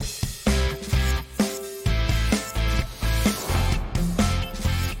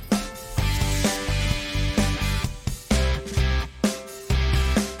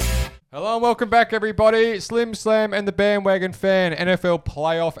Oh, welcome back, everybody. Slim Slam and the Bandwagon Fan. NFL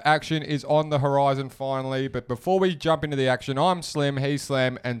playoff action is on the horizon finally. But before we jump into the action, I'm Slim, he's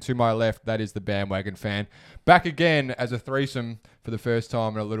Slam, and to my left, that is the Bandwagon Fan. Back again as a threesome for the first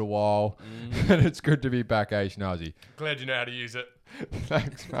time in a little while. And it's good to be back, Schnazi. Glad you know how to use it.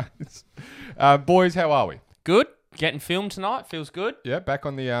 Thanks, mate. Boys, how are we? Good. Getting filmed tonight. Feels good. Yeah, back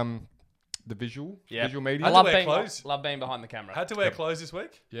on the visual media. I to love wear being, clothes. love being behind the camera. Had to wear clothes this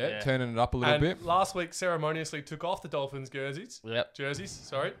week. Yeah, Yeah. turning it up a little And bit. last week ceremoniously took off the Dolphins jerseys. Yep.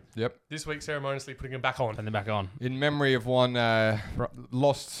 Sorry. Yep. This week ceremoniously putting them back on. Putting them back on. In memory of one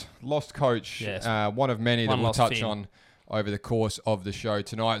lost coach, Yes. one of many One that we'll lost touch Finn. on over the course of the show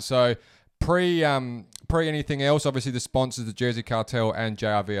tonight. So pre anything else, obviously the sponsors, the Jersey Cartel and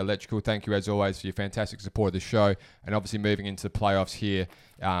JRV Electrical, thank you as always for your fantastic support of the show. And obviously moving into the playoffs here,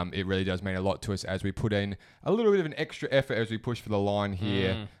 it really does mean a lot to us as we put in a little bit of an extra effort as we push for the line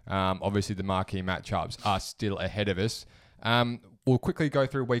here. Obviously the marquee matchups are still ahead of us. We'll quickly go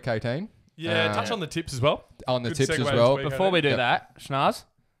through week 18. Yeah, touch on the tips as well. On the Good tips segue as into well. week Before we do Yep. that, Schnaz,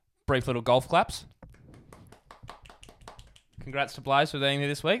 brief little golf claps. Congrats to Blaze for being here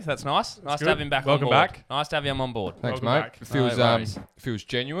this week. That's nice. Nice to good. have him back Welcome on board. back. Nice to have him on board. Thanks, Welcome mate. back. It feels No worries. feels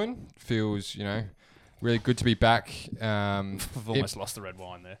genuine. Feels really good to be back. We've almost lost the red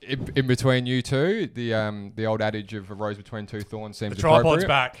wine there. In between you two, the old adage of a rose between two thorns seems The tripod's appropriate.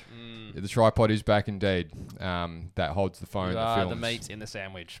 back. Yeah, the tripod is back indeed. That holds the phone. You The are films. the meat in the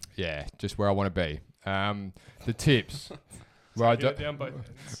sandwich. Yeah, just where I want to be. The tips. where I Get it do- down both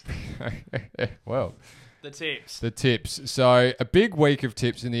ends. well, The tips. the tips. So a big week of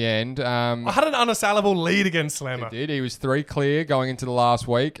tips in the end. I had an unassailable lead against Slammer. He did. He was 3 clear going into the last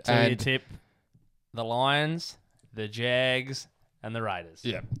week. So you and tip the Lions, the Jags, and the Raiders.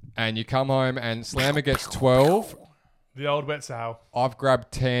 yeah, and you come home and Slammer gets 12. The old wet sale. I've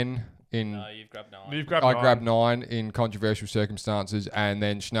grabbed 10 in. No, you've grabbed 9. You've grabbed I nine. grabbed 9 in controversial circumstances, and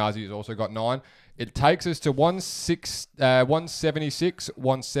then Schnazi has also got 9. It takes us to 176,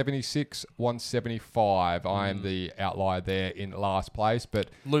 176, 175. I am the outlier there in last place, but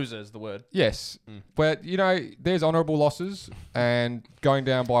Loser is the word. yes. But, there's honourable losses, and going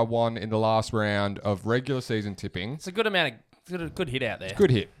down by 1 in the last round of regular season tipping. It's a good amount of good hit out there.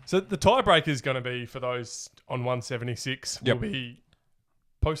 Good hit. So the tiebreaker is going to be for those on 176 Yep. will be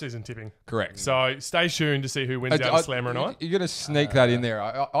postseason tipping. Correct. So stay tuned to see who wins out of Slammer and I. You're going to sneak that in there.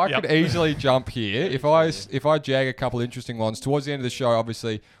 I Yep. could easily jump here. If I jag a couple interesting ones, towards the end of the show,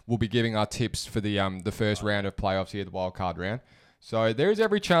 obviously, we'll be giving our tips for the first round of playoffs here, the wild card round. So there is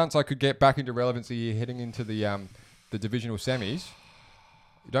every chance I could get back into relevancy here heading into the divisional semis.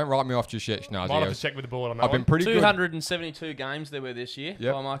 Don't write me off just yet, Schnazi. Might have to check with the board on that I've been one. pretty good. 272 games there were this year,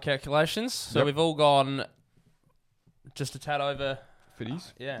 Yep. by my calculations. So Yep. we've all gone just a tad over.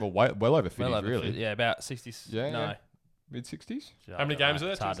 Fitties. Yeah. Well, well over 50s, Well over, really. yeah, about 60. Yeah, No. yeah. Mid-60s? How many games are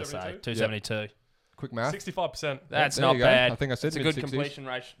there? It's hard to say. 272? 272. Quick math. 65%. That's there not you go. bad. I think I said It's a good mid-60s. completion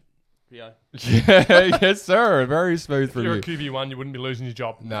ratio. Yeah, yes, sir. Very smooth If from you're you. a QB1, you wouldn't be losing your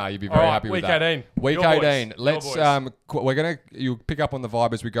job. No, you'd be All very right, happy with week that. 18. Week Your boys. 18. Your Let's boys. you'll pick up on the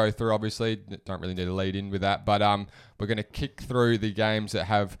vibe as we go through. Obviously, don't really need to lead in with that, but we're gonna kick through the games that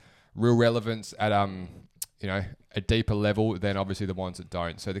have real relevance at a deeper level than obviously the ones that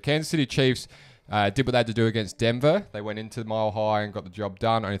don't. So the Kansas City Chiefs did what they had to do against Denver. They went into Mile High and got the job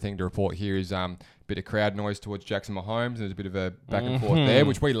done. Only thing to report here is a bit of crowd noise towards Jackson Mahomes. There's a bit of a back and forth there,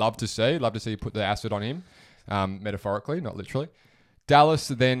 which we love to see. Love to see you put the acid on him, metaphorically, not literally. Dallas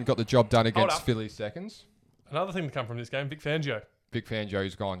then got the job done against up. Philly seconds. Another thing to come from this game, Vic Fangio. Vic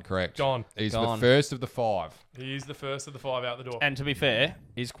Fangio's gone, correct. Gone. He's Gone. the first of the 5. He is the first of the 5 out the door. And to be fair,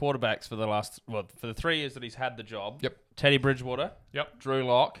 his quarterbacks for the 3 years that he's had the job. Yep. Teddy Bridgewater, Yep. Drew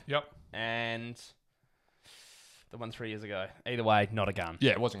Lock, Yep. and the one 3 years ago. Either way, not a gun.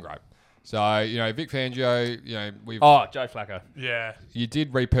 Yeah, it wasn't great. So, Vic Fangio, Oh, Joe Flacco. Yeah. you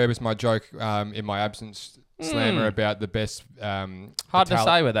did repurpose my joke in my absence, Slammer, about the best Hard to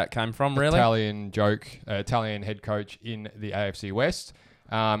say where that came from, really. Italian head coach in the AFC West.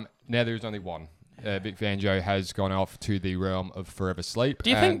 Now there is only one. Vic Fangio has gone off to the realm of forever sleep.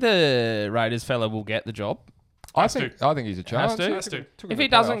 Do you think the Raiders fella will get the job? I Has think he's a Has chance. to? Has to. Took him If to he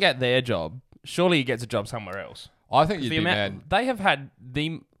the doesn't playoffs. get their job, surely he gets a job somewhere else. I think you'd The be amount mad. they have had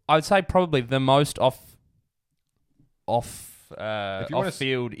I would say probably the most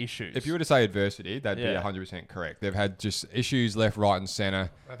off-field issues. If you were to say adversity, that'd Yeah. be 100% correct. They've had just issues left, right, and centre.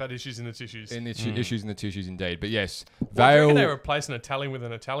 I've had issues in the tissues. Issues in the tissues, indeed. But yes, Why do you reckon they Vale. replace an Italian with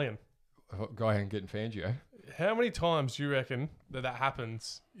an Italian? Go ahead and get in Fangio. How many times do you reckon that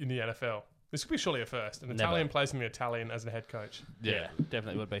happens in the NFL? This could be surely a first. An Never. Italian placing the Italian as a head coach. Yeah,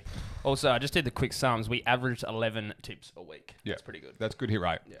 definitely would be. Also, I just did the quick sums. We averaged 11 tips a week. Yeah. That's pretty good. That's good hit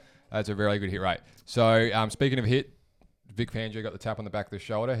rate. Yeah. That's a very good hit rate. So, speaking of hit, Vic Fangio got the tap on the back of the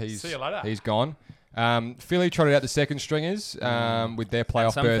shoulder. See you later. He's gone. Philly trotted out the second stringers with their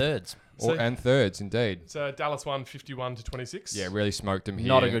playoff Some berth. thirds. And thirds, indeed. So Dallas won 51-26. Yeah, really smoked them here.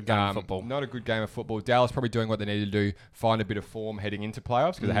 Not a good game of football. Not a good game of football. Dallas probably doing what they needed to do, find a bit of form heading into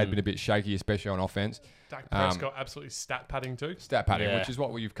playoffs because they had been a bit shaky, especially on offense. Dak Prescott absolutely stat padding too. Stat padding, Yeah. which is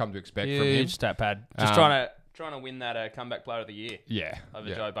what you've come to expect from him. Huge stat pad. Just trying to win that comeback player of the year Yeah. over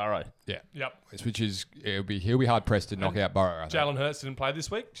yeah. Joe Burrow. Yeah. Yep. Which is, he'll be hard pressed to knock out Burrow. I think. Jalen Hurts didn't play this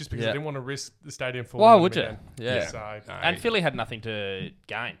week just because Yeah. they didn't want to risk the stadium full. Why in would the you? end. Yeah. So, No, And Philly had nothing to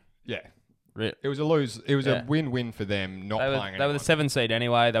gain. Yeah. Re- It was a lose. It was Yeah. a win-win for them not They were, playing they were the anyone. 7 seed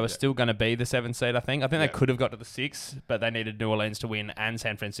anyway. They were still going to be the 7 seed, I think. I think Yeah. they could have got to the 6, but they needed New Orleans to win and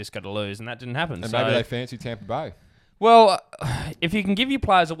San Francisco to lose, and that didn't happen. And So, maybe they fancy Tampa Bay. well, if you can give your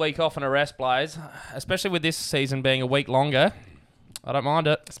players a week off and a rest, Blaze, especially with this season being a week longer, I don't mind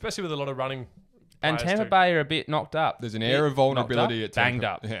it. especially with a lot of running. And players Tampa too. Bay are a bit knocked up. There's an Bit air of vulnerability knocked at up, Tampa. banged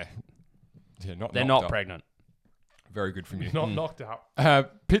up. Yeah. Yeah, not They're knocked not up. pregnant. Very good from you. Not knocked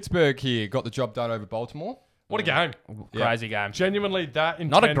out. Pittsburgh here got the job done over Baltimore. What a game! Crazy game. Genuinely that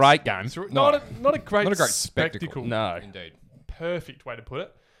intense. Not a great game. No. Not a great Not a great spectacle. spectacle. No. Indeed. Perfect way to put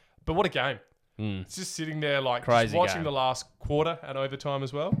it. But what a game! It's just sitting there like just Crazy watching game. the last quarter and overtime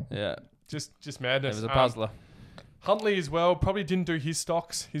as well. Yeah. Just madness. It was a puzzler. Huntley as well probably didn't do his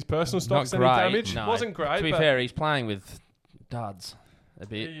personal stocks Not any great. damage. No. Wasn't great. To be but fair, he's playing with duds a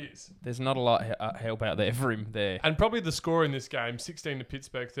bit. he is. There's not a lot help out there for him there. And probably the score in this game, 16 to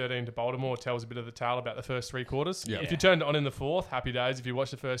Pittsburgh, 13 to Baltimore, tells a bit of the tale about the first three quarters. Yeah. If you turned it on in the fourth, happy days. If you watch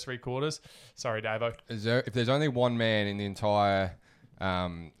the first three quarters, sorry, Davo. If there's only one man in the entire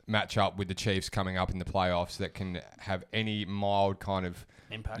matchup with the Chiefs coming up in the playoffs that can have any mild kind of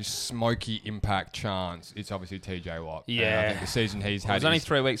Impact. smoky impact chance, it's obviously TJ Watt. And I Yeah. think the season he's It had was only is-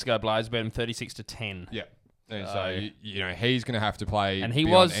 3 weeks ago, Blaze beat him 36-10. Yeah. And so, he's going to have to play And he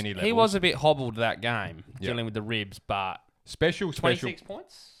beyond was any he levels. was a bit hobbled that game, Yeah. dealing with the ribs, but special 26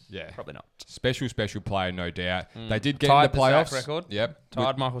 points? Yeah. Probably not. special player, no doubt. They did get Tied in the the sack playoffs. record. Yep.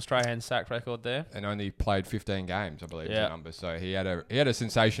 Tied Michael Strahan's sack record there. And only played 15 games, I believe, is Yeah. the number. So he had a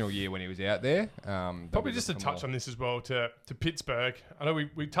sensational year when he was out there. Probably just to touch on this as well to Pittsburgh. I know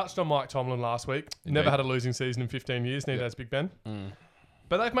we touched on Mike Tomlin last week. Never had a losing season in 15 years, neither has Big Ben.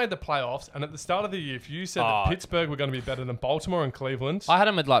 But they've made the playoffs, and at the start of the year, if you said that Pittsburgh were going to be better than Baltimore and Cleveland, I had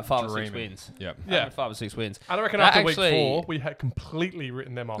him with like 5 or 6 Dreaming. wins. Yep. I had him with 5 or 6 wins. and I reckon That after actually- week 4, we had completely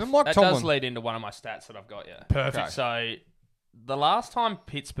written them off. And Mike That Tomlin, does lead into one of my stats that I've got, yeah. Perfect. So, the last time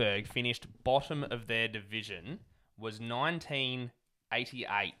Pittsburgh finished bottom of their division was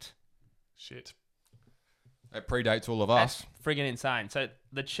 1988. Shit. that predates all of That's us. friggin' insane. So,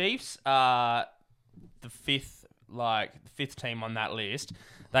 the Chiefs are the fifth team on that list.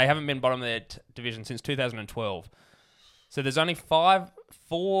 They haven't been bottom of their division since 2012. So, there's only five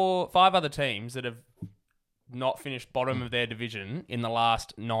other teams that have not finished bottom of their division in the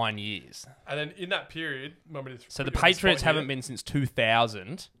last 9 years. And then in that period, So the Patriots haven't been since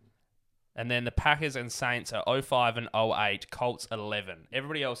 2000. And then the Packers and Saints are 05 and 08, Colts 11.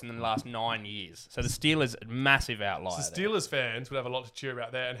 Everybody else in the last 9 years. So the Steelers, massive outlier. So Steelers fans would have a lot to cheer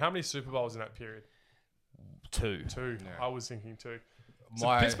about there. And how many Super Bowls in that period? Two. Two. Yeah. I was thinking two. So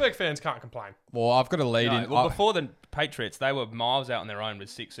My- Pittsburgh fans can't complain. Well, I've got a lead in. Well, before the Patriots, they were miles out on their own with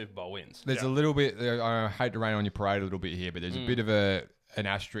 6 Super Bowl wins. There's a little bit. I hate to rain on your parade a little bit here, but there's a bit of an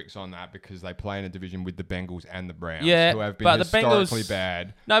asterisk on that because they play in a division with the Bengals and the Browns, Yeah, who have been but the historically Bengals-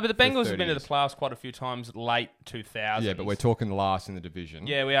 bad. No, but the for Bengals 30 have been to the years. playoffs quite a few times late 2000s. Yeah, but we're talking last in the division.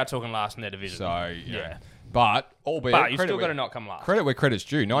 Yeah, we are talking last in their division. So yeah. But albeit, But you've credit still got where- to not come last. Credit where credit's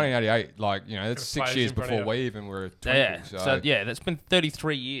due. 1988, that's Got 6 players years in front before of we even were a twinkle. Yeah, so that's been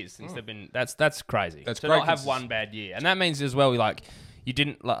 33 years since they've been. That's crazy. That's to great not have consis- one bad year, and that means as well, you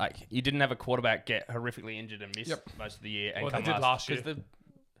didn't have a quarterback get horrifically injured and miss most of the year. And Well, come they did last year. 'cause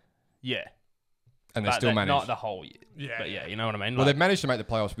yeah, and they but still managed. not the whole year. Yeah. But yeah, you know what I mean. Well, Like, they've managed to make the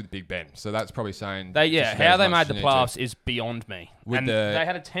playoffs with Big Ben, so that's probably saying how just they as made much the as you need to. playoffs is beyond me. With And the- they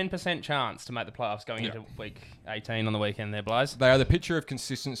had a 10% chance to make the playoffs going into week 18 on the weekend. There, Blaze. They are the picture of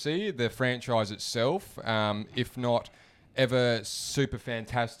consistency. The franchise itself, if not ever super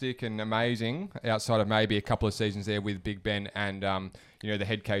fantastic and amazing, outside of maybe a couple of seasons there with Big Ben and the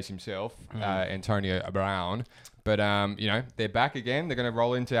head case himself, Antonio Brown. But they're back again. They're going to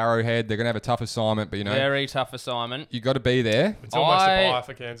roll into Arrowhead. They're going to have a tough assignment. But Very tough assignment. you got to be there. It's almost I- a buy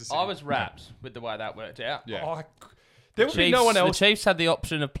for Kansas City. I was wrapped with the way that worked out. Yeah. Oh, There would be no one else. The Chiefs had the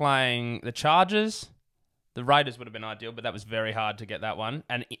option of playing the Chargers. The Raiders would have been ideal, but that was very hard to get that one.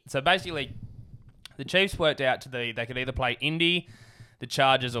 And so basically, the Chiefs worked out they could either play Indy, the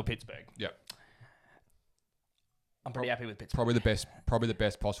Chargers, or Pittsburgh. Yep. I'm pretty happy with Pittsburgh. Probably the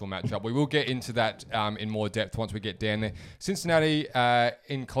best possible matchup. We will get into that in more depth once we get down there. Cincinnati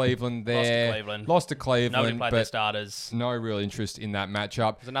in Cleveland there. Lost to Cleveland. Nobody played their but starters. no real interest in that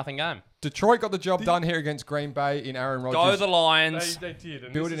matchup. It was a nothing game. Detroit got the job done here against Green Bay in Aaron Rodgers. Go the Lions. They did.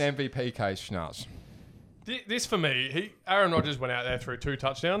 And Build an MVP case, Schnaz. This for me, Aaron Rodgers went out there through 2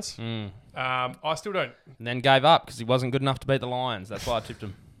 touchdowns. I still don't. And then gave up because he wasn't good enough to beat the Lions. That's why I tipped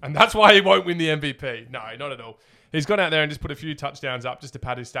him. And that's why he won't win the MVP. No, not at all. He's gone out there and just put a few touchdowns up just to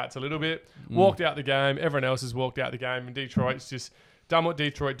pad his stats a little bit. Walked out the game. Everyone else has walked out the game. And Detroit's just done what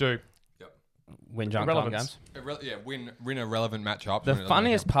Detroit do. Win junk time games. Win a relevant matchup. The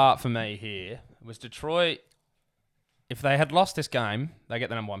funniest part for me here was Detroit. If they had lost this game, they get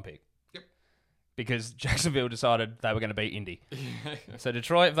the number 1 pick. Yep. Because Jacksonville decided they were going to beat Indy. So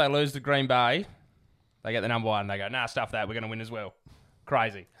Detroit, if they lose to Green Bay, they get the number 1. They go, nah, stuff that. We're going to win as well.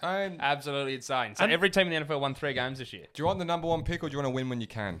 Crazy. Absolutely insane. So every team in the NFL won 3 games this year. Do you want the number 1 pick or do you want to win when you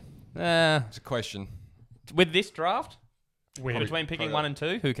can? It's a question. With this draft, Win. between picking 1 and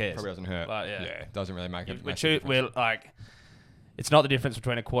 2, who cares? Probably doesn't hurt. But, yeah. It doesn't really make a We're difference. it's not the difference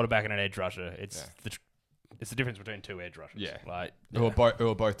between a quarterback and an edge rusher. It's the difference between 2 edge rushers. Yeah. Like Who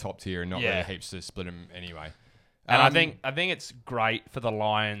are both top tier and not really heaps to split them anyway. And I think it's great for the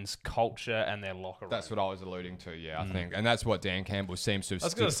Lions' culture and their locker room. That's what I was alluding to, I think. And that's what Dan Campbell seems to have I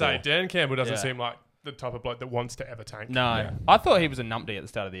was going to say, for. Dan Campbell doesn't seem like the type of bloke that wants to ever tank. No. Yeah. I thought he was a numpty at the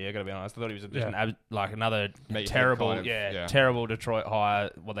start of the year, gotta be honest. I thought he was just another Meathead terrible, kind of, terrible Detroit hire,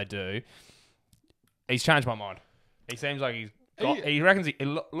 what they do. He's changed my mind. He seems like he reckons it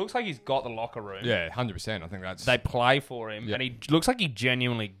looks like he's got the locker room. Yeah, 100%. I think that's... They play for him, and he looks like he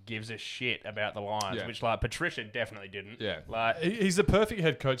genuinely gives a shit about the Lions, Yeah. which like Patricia definitely didn't. Yeah. Like, He's the perfect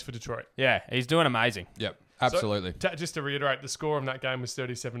head coach for Detroit. yeah, he's doing amazing. Yep, absolutely. So, just to reiterate, the score of that game was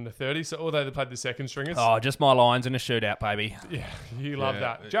 37-30. So although they played the second stringers, Oh, just my Lions in a shootout, baby. yeah, you love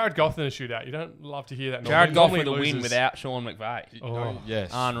that. Jared Goff in a shootout. You don't love to hear that. Jared Goff Normally with a win loses. without Sean McVay.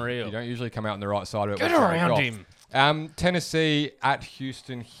 Yes. Unreal. You don't usually come out on the right side of it. Get with Jared around Goff. him. Tennessee at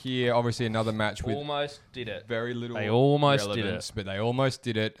Houston here. Obviously another match with Almost did it. very little They almost did relevance, but they almost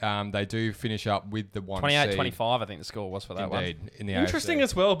did it. They do finish up with the 1 seed. 28-25, I think the score was for that one. Indeed, in the Interesting AFC.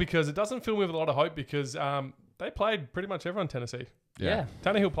 as well because it doesn't fill me with a lot of hope because they played pretty much everyone Tennessee. Yeah.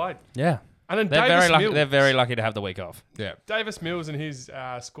 Tannehill played. Yeah. And then They're Davis very lucky. Mills. They're very lucky to have the week off. Yeah. Davis Mills and his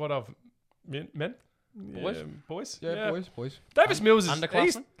squad of men. Boys? Yeah, boys. Yeah, boys. Davis Mills is he's,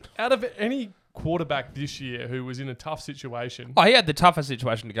 Underclassmen? out of any quarterback this year who was in a tough situation. Oh, he had the toughest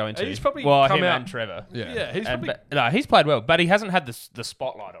situation to go into. He's probably well, come him out- and Trevor. Yeah. He's probably No, he's played well, but he hasn't had the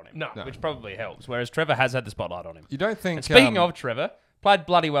spotlight on him. No. Which probably helps. Whereas Trevor has had the spotlight on him. You don't think... And speaking of Trevor, played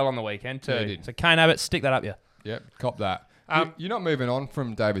bloody well on the weekend too. Yeah, he did. So Kane Abbott, stick that up you. Yep, cop that. You're not moving on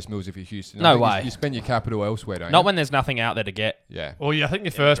from Davis Mills if you're Houston. No I think way. You spend your capital elsewhere, don't you? Not when there's nothing out there to get. Yeah. Well, yeah, I think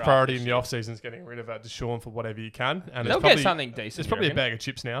your first draft priority this in the offseason is getting rid of Deshaun for whatever you can. And They'll it's probably, get something decent. It's probably you a reckon? bag of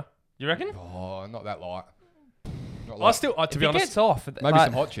chips now. You reckon? Oh, not that light. Not I still, to If be he honest, gets off, Maybe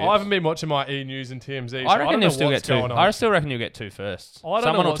some hot chips. I haven't been watching my E News and TMZ. So I reckon don't know you'll still get what's two. going on. I still reckon you'll get two firsts. I don't know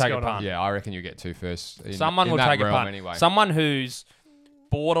Someone will what's take a going on. punt. Yeah, I reckon you get two first. Someone will that take a realm punt. anyway. Someone who's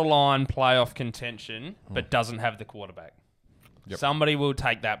borderline playoff contention but doesn't have the quarterback. Yep. Somebody will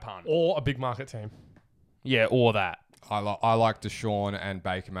take that punt. Or a big market team. Yeah, or that. I like Deshaun and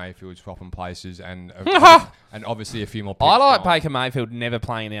Baker Mayfield swapping places and and obviously a few more picks. I like going. Baker Mayfield never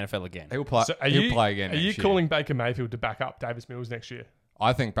playing in the NFL again. He'll play. So He'll play again. Are you next year. calling Baker Mayfield to back up Davis Mills next year?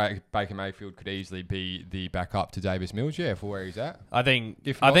 I think Baker Mayfield could easily be the backup to Davis Mills. Yeah, for where he's at. I think.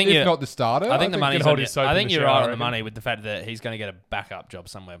 If not, you're- not the starter. I think the money's could hold on you. his soap I in think the you're shower, right I on the reckon. money with the fact that he's going to get a backup job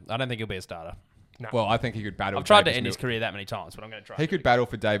somewhere. I don't think he'll be a starter. Well, I think he could battle. I've tried to Davis end Mills. his career that many times, but I'm going to try. He could battle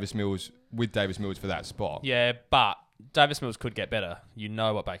for Davis Mills with Davis Mills for that spot. Yeah, but Davis Mills could get better. You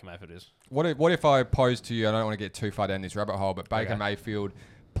know what Baker Mayfield is. What if I pose to you? I don't want to get too far down this rabbit hole, but Baker Mayfield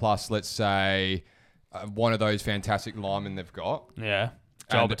plus, let's say, one of those fantastic linemen they've got. Yeah.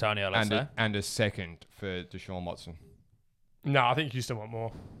 Joel Batonio, let's say. And a second for Deshaun Watson. No, I think Houston want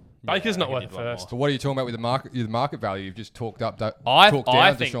more. Baker's not I worth think it you'd want first. So what are you talking about with the market value? You've just talked up. I talked think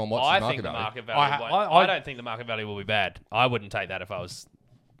down Deshaun Watson's I market think the value. market value. I don't think the market value will be bad. I wouldn't take that if I was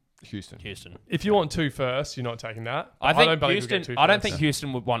Houston. If you want two first, you're not taking that. I don't think believe you'll get Houston. two I don't firsts. think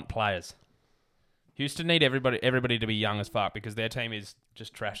Houston would want players. Houston need everybody to be young as fuck because their team is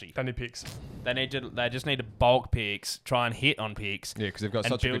just trashy. Danny picks. They just need to bulk picks, try and hit on picks. Yeah, because they've got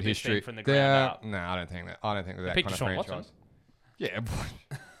and such a build good this team history. from the ground up. No, I don't think that. I don't think that picked kind of Deshaun franchise. Watson. Yeah,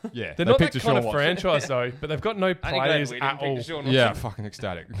 yeah. They're they not picked that kind of Deshaun Watson. franchise though, but they've got no players at all. Yeah, fucking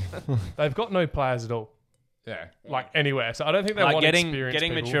ecstatic. They've got no players at all, Yeah, like anywhere. So I don't think they Like want getting experienced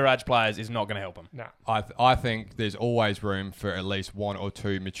people. mature age players is not going to help them. Nah. I think there's always room for at least one or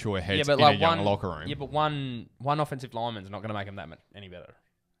two mature heads but in like a young locker room. Yeah, but one offensive lineman's not going to make them that much any better.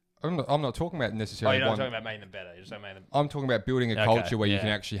 I'm not talking about Oh, necessarily you're not one. talking about making them better. You're just saying making them. I'm talking about building a Okay, culture where you yeah. can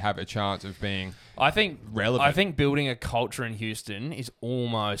actually have a chance of being I think relevant. I think building a culture in Houston is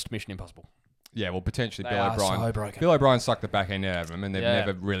almost mission impossible. Yeah, well, potentially They Bill are O'Brien. so broken. Bill O'Brien sucked the back end out of them, and they've Yeah.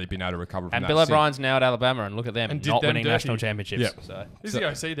 never really been able to recover from And that. Bill O'Brien's now at Alabama, and look at them And did not them winning dirty. national championships. Yeah. So He's the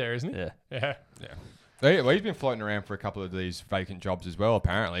OC there, isn't he? yeah, Yeah. Yeah, well, he's been floating around for a couple of these vacant jobs as well.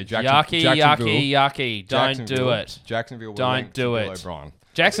 Apparently, yucky. Don't do it. Jacksonville. Will Don't link to do Bill it. O'Brien.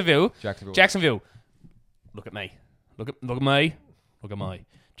 Jacksonville. Jacksonville. Look at me. Look at me. Look at me.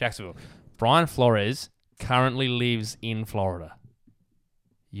 Jacksonville. Brian Flores currently lives in Florida.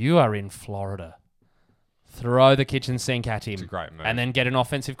 You are in Florida. Throw the kitchen sink at him. It's a great move. And then get an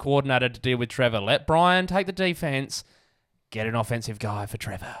offensive coordinator to deal with Trevor. Let Brian take the defense. Get an offensive guy for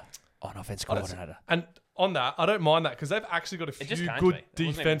Trevor. On offensive coordinator. And on that, I don't mind that because they've actually got a It just few came to good me. It wasn't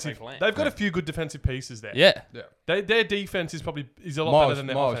even defensive. pre-planned. They've got a few good defensive pieces there. Yeah. Yeah. Their defense is a lot better than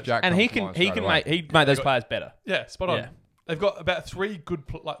their offense. Jack And he comes to can mind straight make away. those players better. Yeah, spot on. Yeah. They've got about three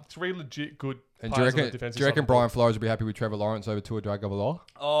legit good And do you players on the reckon, defensive do you side reckon of the ball. Brian Flores will be happy with Trevor Lawrence over Tua Tagovailoa?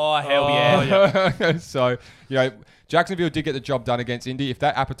 Oh, hell yeah. So, Jacksonville did get the job done against Indy. If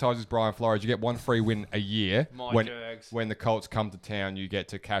that appetizes Brian Flores, you get one free win a year. When the Colts come to town, you get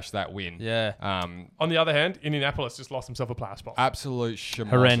to cash that win. Yeah. On the other hand, Indianapolis just lost himself a playoff spot. Absolute schmozzle.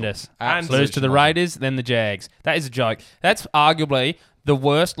 Horrendous. Absolute Lose to the schmozzle. Raiders, then the Jags. That is a joke. That's arguably the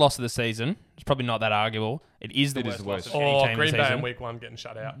worst loss of the season. It's probably not that arguable. It is the worst loss of any team Green this Bay season. in week 1 getting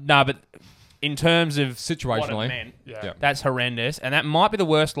shut out. No, but in terms of Situationally. what it meant, Yeah. that's horrendous. And that might be the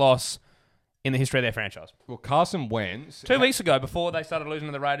worst loss in the history of their franchise. Well, Carson Wentz. 2 weeks ago, before they started losing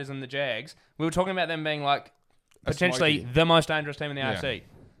to the Raiders and the Jags, we were talking about them being like potentially smoky. the most dangerous team in the Yeah. AFC.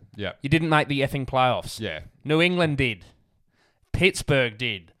 Yeah. You didn't make the effing playoffs. Yeah. New England did. Pittsburgh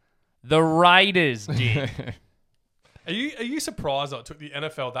did. The Raiders did. Are you surprised that it took the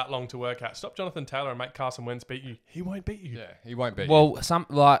NFL that long to work out? Stop Jonathan Taylor and make Carson Wentz beat you. He won't beat you. Yeah, he won't beat you. Well,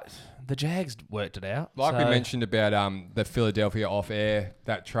 the Jags worked it out. Like we so- mentioned about the Philadelphia off air,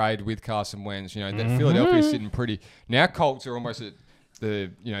 that trade with Carson Wentz, that Mm-hmm. Philadelphia's sitting pretty. Now Colts are almost at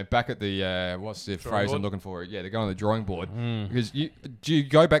the, back at the, what's the phrase board? I'm looking for? Yeah, they're going on the drawing board. Because do you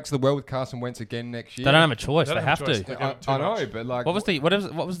go back to the well with Carson Wentz again next year? They don't have a choice. They They don't have have a choice. to. They I, got too I know, much. but like, What was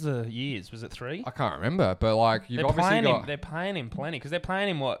the years? Was it 3? I can't remember, but like, you've They're obviously paying him. got. They're paying him plenty because they're paying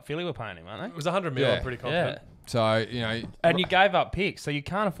him what Philly were paying him, aren't It was 100 million, Yeah. I'm pretty they? confident. Yeah. So, And you gave up picks, so you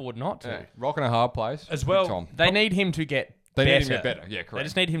can't afford not to. yeah, rocking a hard place. As Big well- time. They need him to get They better. need him to get better. Yeah, They correct.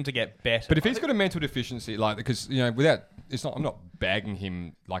 just need him to get better. But if he's got a mental deficiency, like, because, without, I'm not bagging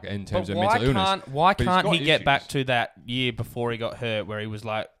him, like, in terms But of mental illness. why but he's can't got he get issues. back to that year before he got hurt where he was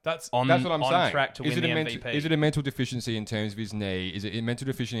like That's on That's what I'm saying. track to is win it the a MVP? Is it a mental deficiency in terms of his knee? Is it a mental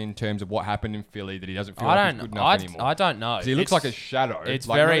deficiency in terms of what happened in Philly that he doesn't feel like he's good enough anymore? I don't know. 'Cause he looks like a shadow. It's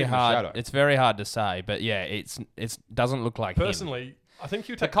like, not very even a hard. shadow. It's very hard to say, but yeah, it doesn't look like him. personally, I think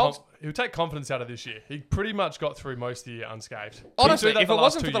he'll Colts- take confidence out of this year. He pretty much got through most of the year unscathed. Honestly, He did that if it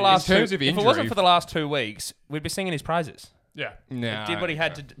wasn't for the last In terms two, of if it injury- wasn't for the last 2 weeks, we'd be singing his praises. yeah. No, Did what he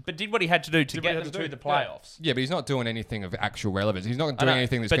had to, did what he had to do to Did what get he them had to to the do, yeah. playoffs. Yeah, but he's not doing anything of actual relevance. He's not I doing know,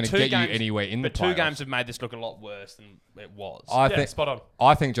 anything that's but going to two get you games- anywhere in the But playoffs. 2 games have made this look a lot worse than it was. Yeah, spot on.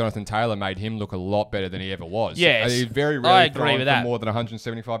 I think Jonathan Taylor made him look a lot better than he ever was. Yes, He's very I rarely agree thrown with for that. more than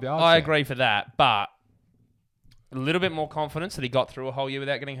 175 yards. I there. agree for that, but a little bit more confidence that he got through a whole year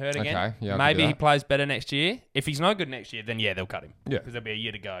without getting hurt again. Okay, yeah, I can Maybe do he that. plays better next year. If he's no good next year, then yeah, they'll cut him. Yeah. Because there'll be a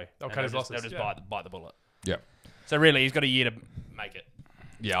year to go. They'll And cut his just- losses, They'll just yeah. bite the bullet. Yeah. So really, he's got a year to make it.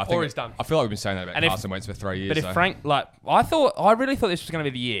 Yeah, I think he's done. I feel like we've been saying that about And if- Carson Wentz for 3 years. But if so. Frank, I really thought this was going to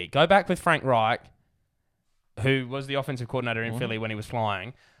be the year. Go back with Frank Reich, who was the offensive coordinator in Philly when he was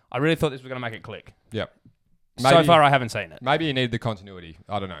flying. I really thought this was going to make it click. Yep. So far, I haven't seen it. Maybe you need the continuity.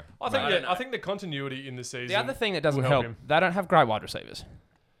 I don't know. I think don't know. I think the continuity in the season. The other thing that doesn't will help, him. they don't have great wide receivers.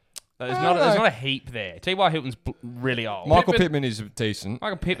 There's I not don't know. a heap there. T.Y. Hilton's really old. Michael Pittman- Pittman is decent.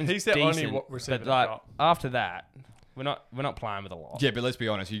 Michael Pittman's He's their only decent, receiver but they've like got. after that, We're not playing with a lot. Yeah, but let's be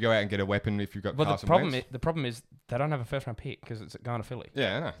honest. You go out and get a weapon if you've got But Carson Wentz. the problem is they don't have a first round pick because it's going to Philly.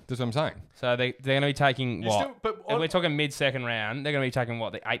 Yeah, I know. That's what I'm saying. So they're going to be taking what? Still, but If we're talking mid-second round, they're going to be taking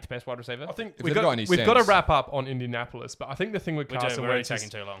what, the 8th best wide receiver? I think If we've they've got any got to sense. wrap up on Indianapolis, but I think the thing with We're Carson already Wentz taking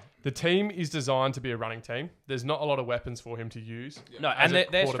is too long. the team is designed to be a running team. There's not a lot of weapons for him to use. No, as and a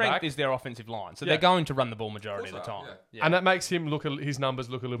their quarterback. strength is their offensive line. So Yeah. they're going to run the ball majority of the Of course time. they are, Yeah. And that makes him his numbers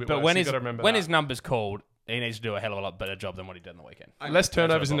look a little bit But worse. when You've got to remember that. his numbers called, he needs to do a hell of a lot better job than what he did in the weekend. Less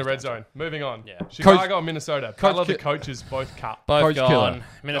turnovers in the red That's what it zone. Moving on. Yeah. Chicago and Minnesota. Coach Battle of the Ki- coaches both cut. Both Coach gone. killer.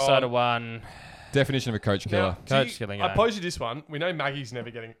 Minnesota Gone. won. Definition of a coach killer. Coach killing I game. pose you this one. We know Nagy's never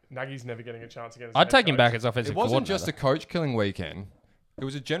getting a chance again. as a I'd head take him coach. back as offensive It wasn't coordinator. just a coach killing weekend. It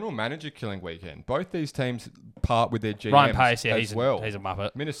was a general manager killing weekend. Both these teams part with their GMs Ryan Pace, yeah, as he's well. a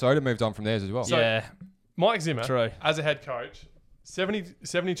muppet. Minnesota moved on from theirs as well. So- Yeah, Mike Zimmer, True. as a head coach,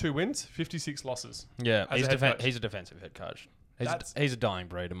 72 wins, 56 losses. yeah. As a head coach. He's a defensive head coach. That's- He's a dying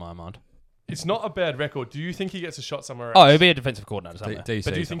breed in my mind. It's not a bad record. Do you think he gets a shot somewhere else? Oh, he'll be a defensive coordinator somewhere. DC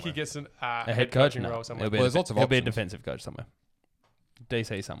but do you think somewhere. he gets A head coach? coaching No. role somewhere? He'll be, Well, there's lots of he'll be a options. defensive coach somewhere.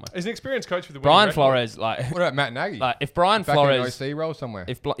 DC somewhere. He's an experienced coach with the winning Brian record. Flores, like What about Matt Nagy? if Brian Back in an Flores, OC role somewhere.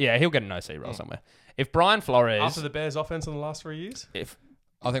 he'll get an OC role somewhere. If Brian Flores, After the Bears' offense in the last 3 years,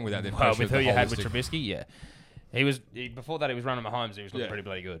 I think without the well, pressure with of who the you had with holistic- Trubisky, yeah, before that he was running Mahomes. He was looking Yeah. pretty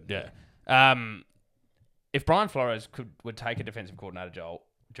bloody good. Yeah. If Brian Flores would take a defensive coordinator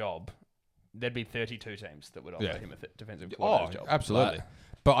job, there'd be 32 teams that would offer Yeah. him a defensive Oh, coordinator job. absolutely. But-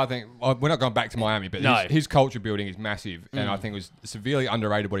 But I think we're not going back to Miami, but No. his culture building is massive, and I think it was severely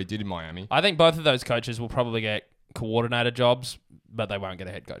underrated what he did in Miami. I think both of those coaches will probably get coordinator jobs, but they won't get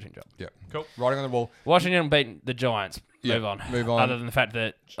a head coaching job. Yeah, Cool. Writing on the wall. Washington beat the Giants. Yeah, Move on. move on. Other than the fact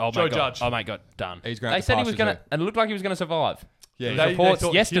that Joe Judge. Mate got done. He's gonna They have to said he pass was his going to, head. and it looked like he was going to survive. Yeah, They- he's- Reports thought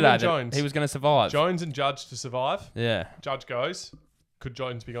him yesterday and that Jones. he was going to survive. Jones and Judge to survive. Yeah. Judge goes. Could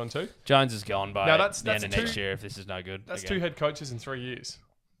Jones be gone too? Jones is gone by Now that's- the end that's of next two- year if this is no good. That's again. 2 head coaches in 3 years.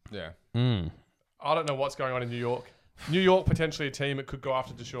 yeah. I don't know what's going on in New York. New York potentially a team that could go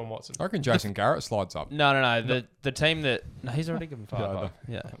after Deshaun Watson. I reckon Jason Garrett slides up. No. The team that he's already given Yeah, I 5.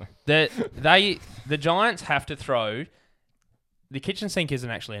 know. Yeah. The Giants have to throw. The kitchen sink isn't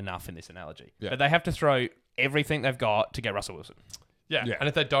actually enough in this analogy, Yeah. but they have to throw everything they've got to get Russell Wilson. Yeah. Yeah. And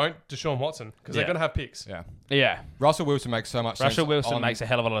if they don't, Deshaun Watson, because Yeah. they're going to have picks. Yeah. Yeah. Russell Wilson makes so much sense. Russell Wilson on- makes a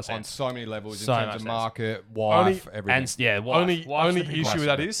hell of a lot of on sense. so many levels So in terms much of sense. market, wife, everything. And yeah, wife. Only Wife's the big issue one. with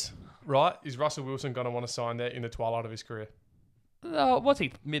that is, right, is Russell Wilson going to want to sign there in the twilight of his career? What's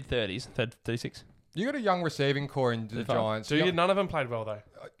he? Mid 30s, 36. you got a young receiving core in the Fine. Giants. Do you? None of them played well, though.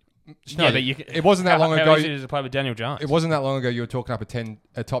 No, but you, it wasn't that long how ago. easy is it to play with Daniel Jones? It wasn't that long ago. You were talking up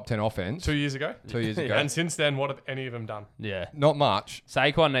a top 10 offense 2 years ago. 2 years ago. And since then, what have any of them done? Yeah. Not much.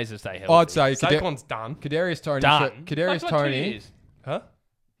 Saquon needs to stay healthy. I'd say Saquon's done. Kadarius Toney. done. Kadarius Like, what, 2 Toney. years? Huh?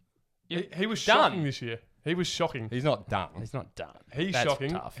 Yeah, He was done. shocking this year. He was shocking. He's not done. He's not done. He's That's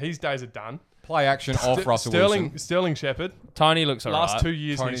shocking. tough. His days are done. Play action off Russell Wilson. Sterling Shepard. Tony looks alright. Last 2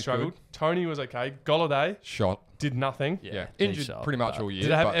 years he Tony's struggled. Tony was okay. Golladay Shot. did nothing. Yeah. he's Injured shot, pretty much but- all year.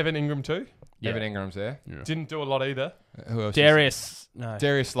 Did they have but Evan Ingram too? Yeah. Evan Ingram's there. Didn't do a lot either. Who else? Darius. No.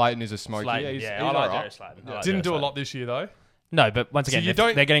 Darius Slayton is a smoky. Slayton, He's I like alright. Darius Slayton. I like Didn't Darius do a Slayton. lot this year though. No, but once again, you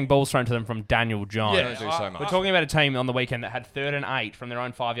don't- they're getting balls thrown to them from Daniel Jones. Yeah, Don't do so much. We're talking about a team on the weekend that had 3rd and 8 from their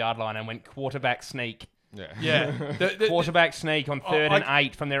own 5-yard line and went quarterback sneak. Yeah. Yeah. Quarterback sneak on 3rd and I-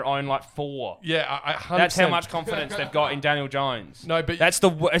 8 from their own 4. Yeah, I 100%. That's how much confidence they've got in Daniel Jones. No, but That's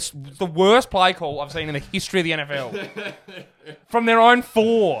it's the worst play call I've seen in the history of the NFL. From their own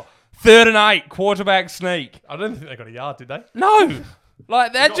 4. 3rd and 8, quarterback sneak. I don't think they got a yard, did they? No.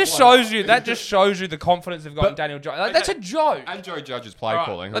 Like that got just blown shows you. That just shows you the confidence they've got in Daniel Jones. Like, that's a joke. And Joe Judge's play Alright.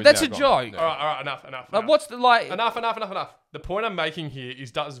 calling. Like, who's that's now a gone. joke. All right, enough. Like, what's the like? Enough. The point I'm making here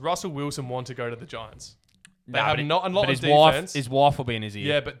is, does Russell Wilson want to go to the Giants? They Nah, have but not a lot but of his wife, defense. his wife will be in his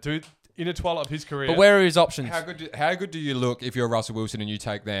ear. Yeah, but dude, in a twilight of his career. But where are his options? How good do you look if you're Russell Wilson and you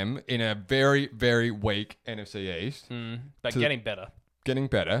take them in a very, very weak NFC East? But to- getting better. Getting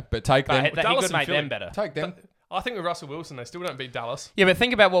better, but take But them. he Dallas could and make Philly. them better. Take them. I think with Russell Wilson, they still don't beat Dallas. Yeah, but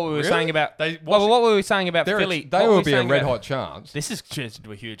think about what we were saying about. They- well, what were we saying about They're Philly? they What were will we be a saying red about- hot chance. This is just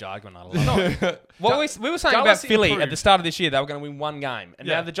a huge argument. I love it. What we were saying Dallas about Philly improved. at the start of this year, they were going to win 1 game, and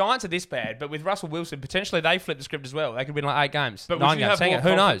Yeah. now the Giants are this bad. But with Russell Wilson, potentially they flip the script as well. They could win like 8 games, But 9 would you games. have more Who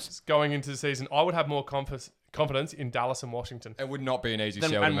knows? confidence going into the season? I would have more confidence in Dallas and Washington. It would not be an easy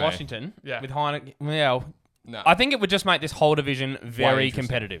Than, sell to and me. Washington, Yeah. with Heineken. Well, No. I think it would just make this whole division very interesting.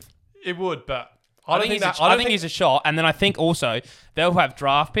 competitive. It would, but I think he's a shot, and then I think also they'll have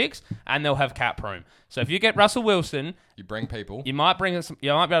draft picks and they'll have cap room. So if you get Russell Wilson, You bring people. you might be able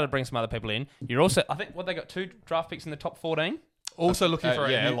to bring some other people in. You're also, I think, they got 2 draft picks in the top 14. also looking for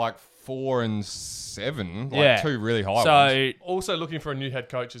a new, like 4 and 7. Like Yeah. 2 really high ones. So, also looking for a new head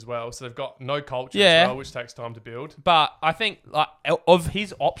coach as well. So they've got no culture Yeah. as well, which takes time to build. but I think like of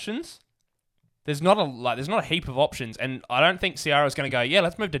his options, there's not a heap of options, and I don't think Ciara's going to go. Yeah,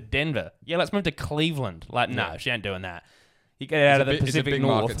 let's move to Denver. Yeah, let's move to Cleveland. Like, no, she ain't doing that. You get out of the It's a Pacific big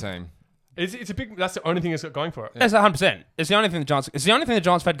North. market team. It's a big. That's the only thing it's got going for it. That's 100%. It's the only thing the Giants. It's the only thing the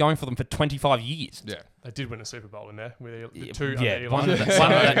Giants have had going for them for 25 years. Yeah. They did win a Super Bowl in there with the Yeah, 2 yeah, under one Eli. of the-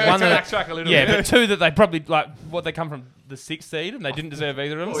 one of the- To one of the- backtrack a little Yeah, bit. but 2 that they probably they come from the 6th seed and they didn't deserve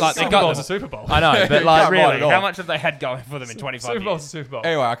either of them. Like they Super got Bowl's a them. Super Bowl. I know, but You like can't write really, it off. how much have they had going for them in 25 Super Bowl's a years? Super Bowl.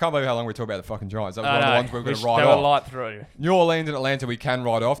 Anyway, I can't believe how long we talk about the fucking Giants. That was I one of the know. ones we were going to They write were off. light through. New Orleans and Atlanta we can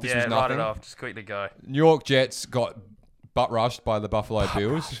write off. This was nothing. Just quickly go. New York Jets got butt rushed by the Buffalo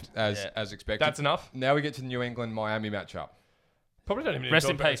Bills as expected. That's enough. Now we get to the New England Miami matchup. Probably don't even need Rest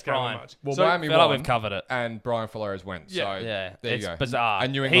to in talk about peace, this game that Brian. much. Well, So- Miami Feel like won we've covered it. and Brian Flores went. Yeah. So Yeah, there it's you go. bizarre.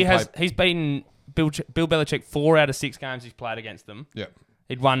 And New England He's beaten Bill Belichick 4 out of 6 games he's played against them. Yeah.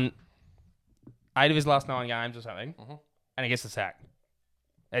 He'd won 8 of his last 9 games or something, and he gets the sack.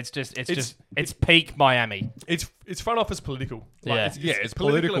 It's peak Miami. It's front office political. Yeah. It's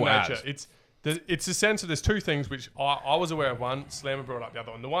political in political nature. as. It's a sense of there's 2 things which I was aware of. One, Slammer brought up the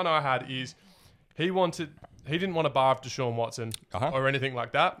other one. The one I had is he didn't want to bar off Deshaun Watson or anything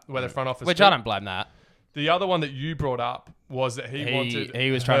like that. Where the front office, Which I don't blame that. The other one that you brought up was that he wanted.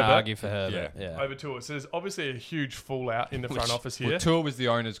 He was trying to Herbert argue for Herbert. Yeah. over Tua. So there's obviously a huge fallout in the front office here. Well, Tua was the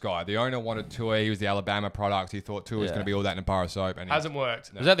owner's guy. The owner wanted Tua. He was the Alabama product. He thought Tua was Yeah. going to be all that in a bar of soap. And he Hasn't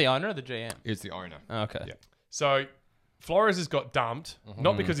worked. Was that the owner or the GM? is the owner. Oh, okay. Yeah. So Flores has got dumped,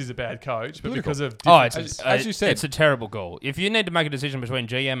 not because he's a bad coach, but Political. because of Oh, differences. as you said. it's a terrible goal. If you need to make a decision between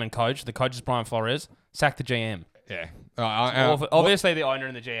GM and coach, the coach is Brian Flores. Sack the GM. Yeah. Obviously, the owner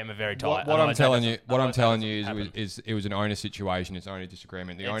and the GM are very tight. What I'm Otherwise that telling you, doesn't- what I'm otherwise that telling doesn't you happen. is it was an owner situation. It's owner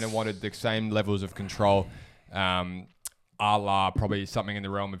disagreement. The owner It's- wanted the same levels of control, a la probably something in the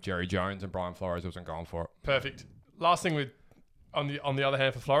realm of Jerry Jones, and Brian Flores wasn't going for it. Perfect. Last thing on the other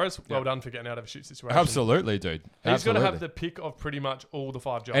hand for Flores, well done for getting out of a shit situation. Absolutely, dude. He's going to have Absolutely. the pick of pretty much all the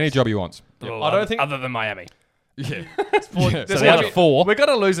 5 jobs. Any job he wants. Well, I don't think- other than Miami. Yeah. There's So gotta the other be- 4. We're going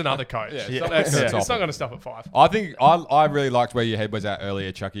to lose another coach. Yeah, It's yeah. not going to stop at 5. I think I really liked where your head was at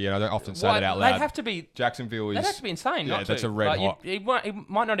earlier, Chucky, and I don't often say that out loud. They'd have to be. Jacksonville is. They'd have to be insane. Yeah, not that's to. a red Like, hot. He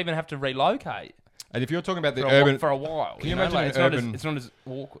might not even have to relocate And if you're talking about the for, urban, for a while. Can you imagine like, an it's not urban- it's not as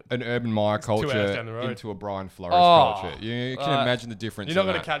awkward. an urban Meyer 2 hours culture down the road. into a Brian Flores Oh, culture, you can imagine the difference. You're not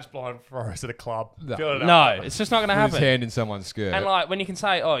in going to that. catch Brian Flores at a club. No. Fill it up. No, it's just not going to With his happen. hand in someone's skirt. And like when you can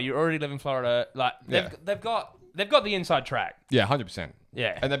say, "Oh, you already live in Florida," like Yeah. they've got the inside track. Yeah, 100%.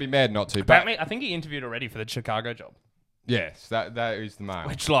 Yeah. And they'd be mad not to. But Apparently, I think he interviewed already for the Chicago job. yes, that is the man.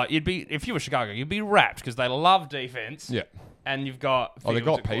 Which, like, if you were Chicago, you'd be wrapped because they love defense. Yeah. And you've got. Oh, they've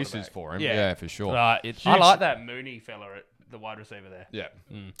Fields got at pieces quarterback. for him. Yeah. Yeah, for sure. I like that Mooney fella at the wide receiver there.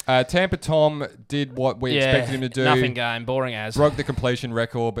 Yeah. Tampa Tom did what we expected him to do. Nothing game, boring as. Broke the completion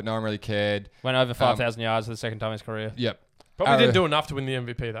record, but no one really cared. Went over 5,000 yards for the second time in his career. Yep. Probably didn't do enough to win the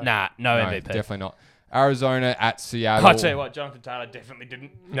MVP, though. Nah, no No, MVP. definitely not. Arizona at Seattle. I'll tell you what, Jonathan Taylor definitely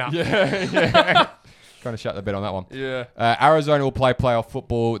didn't. Nah. Yeah. Trying to shut the bet on that one. Yeah. Arizona will play playoff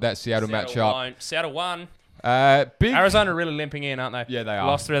football. That Seattle matchup. Won't. Seattle won. Big. Arizona are really limping in, aren't they? Yeah, they are.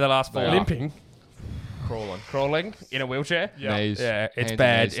 Lost 3 of the last 4. They are. Limping. Crawling in a wheelchair. Yeah. Knees. Yeah, it's hands and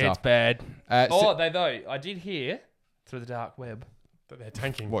bad. knees It's stuff. bad. Se- I did hear through the dark web. But they're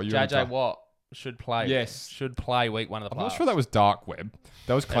tanking. What you? JJ Watt should play. Yes. Should play week 1 of the playoffs. I'm not sure that was dark web.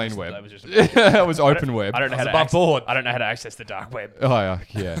 That was clean web. That was just. That was open web. I don't know how That's to above board. I don't know how to access the dark web. Oh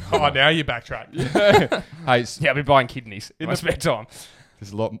yeah. Oh, now you backtrack. Hey, Yeah, I'll be buying kidneys in my spare time.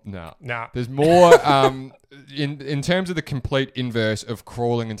 there's a lot. No. Nah. There's more in terms of the complete inverse of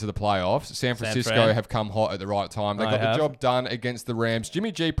crawling into the playoffs. San Francisco Fran. have come hot at the right time. They They got have. the job done against the Rams.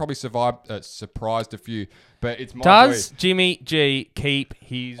 Jimmy G probably surprised a few, but it's my Does Jimmy G keep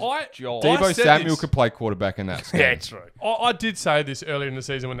his job? boy. I Debo said Samuel this. could play quarterback in that game. Yeah, it's true. I did say this earlier in the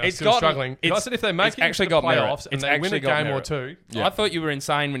season when they were It's still gotten- struggling. I it's- said if they make it's it actually into the got merit. playoffs and It's they win actually a got game or merit. two, Yeah. I thought you were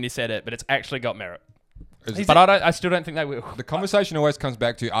insane when you said it, but it's actually got merit. It's- But I still don't think they will. The conversation always comes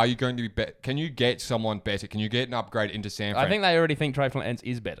back to: are you going to be? Can you get someone better? Can you get an upgrade into San Fran? I think they already think Trey Lance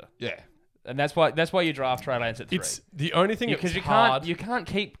is better, Yeah. and that's why you draft Trey Lance at 3. it's the only thing Because that's you hard.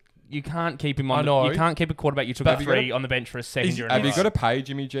 can't keep him on. I know. You can't keep a quarterback you took But at have you 3 on the bench for a second year. in a Have you row. got to pay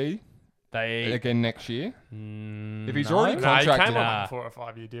Jimmy G They again next year? If he's no. already Nah, he came contracted, on a 4 or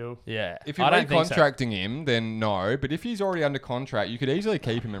 5 year deal. Yeah. if you're I don't think so. recontracting him, then no. But if he's already under contract, you could easily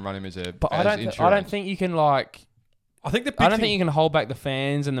keep him and run him as a. But as I insurance. don't think you can I think the big I don't thing, think you can hold back the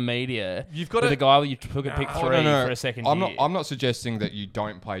fans and the media. you've got with to. a guy you took a pick No, 3 No. for a second I'm year. not suggesting that you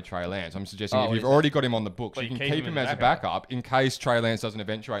don't play Trey Lance. I'm suggesting Oh, if you've is it? already got him on the books, Well, you you can keep keep him him as as a a backup in case Trey Lance doesn't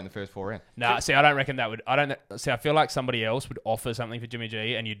eventuate in the first 4 rounds. Nah, see, I don't reckon that would. I don't see. I feel like somebody else would offer something for Jimmy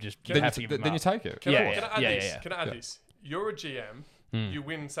G, and you'd just have to give him Then you up. take it. Can Yeah, I, yeah, can I add yeah, this? yeah. Can I add this? You're a GM. You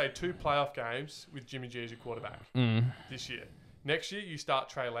win, say, 2 playoff games with Jimmy G as your quarterback this year. Next year, you start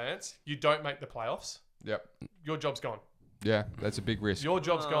Trey Lance. You don't make the playoffs. Yep. Your job's gone. Yeah, that's a big risk. Your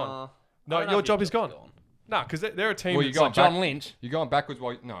job's gone. I No, don't know your if job your is gone. job's No, because they're a team. Well, you that's got like- John Lynch. You're going backwards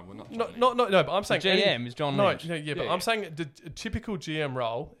while not No, but I'm saying GM is John No, Lynch. yeah, but Yeah, I'm saying the typical GM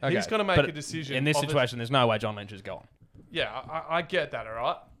role. Okay, He's going to make but a decision in this of the- situation. There's no way John Lynch is gone. Yeah, I get that. All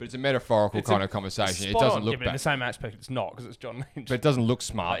right. But it's a metaphorical It's kind a- of conversation. It spot doesn't on. look Yeah, but in bad. the same aspect, it's not because it's John Lynch. But it doesn't look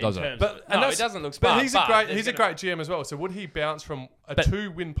smart, In does it? terms But of- and no, that's- it doesn't look smart. But he's a there's great GM as well. So would he bounce from a But-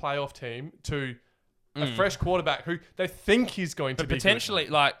 2-win playoff team to a fresh quarterback who they think he's going to But be potentially,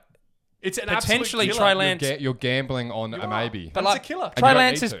 good? It's an potentially absolute Trey killer. Lance. You're gambling on You a are. maybe. But But it's like- a killer. And Trey you don't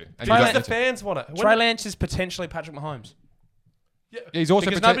Lance need is- to. And you Trey don't Because Lance- the need to. fans want it. Trey Lance is potentially Patrick Mahomes. Yeah, He's also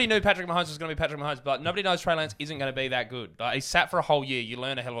Because poten- nobody knew Patrick Mahomes was going to be Patrick Mahomes, but nobody knows Trey Lance isn't going to be that good. Like, he sat for a whole year. You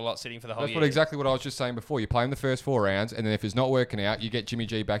learn a hell of a lot sitting for the whole That's year. exactly what I was just saying before. You play him the first 4 rounds, and then if it's not working out, you get Jimmy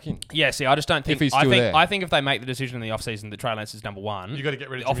G back in. Yeah, see, I just don't think. If he's I still think there. I think if they make the decision in the offseason that Trey Lance is number one, you got to get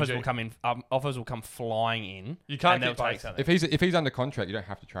rid of offers Jimmy will G. come in. Offers will come flying in. You can't and keep they'll take both. something. If he's under contract, you don't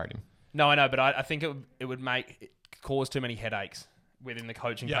have to trade him. No, I know, but I think it would cause too many headaches within the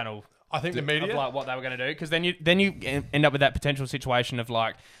coaching Yeah. panel I think the of media. like what they were going to do, because then you end up with that potential situation of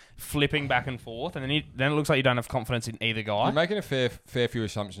like flipping back and forth, and then it looks like you don't have confidence in either guy. You're making a fair few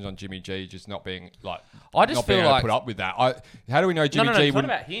assumptions on Jimmy G, just not being like. I just not being feel able like to put up with that. How do we know Jimmy no, G it's not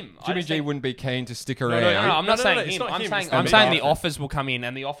wouldn't? about him. I Jimmy just G think- wouldn't be keen to stick no, around. No, I'm not no, saying it's him. not I'm him, saying it's I'm the saying the media. offers will come in,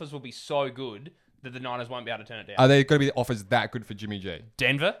 and the offers will be so good that the Niners won't be able to turn it down. Are they going to be the offers that good for Jimmy G?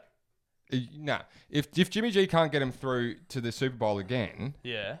 Denver, Nah. If Jimmy G can't get him through to the Super Bowl again,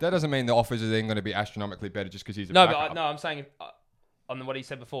 yeah. that doesn't mean the offers are then going to be astronomically better just because he's a No, backup. but I'm saying on what he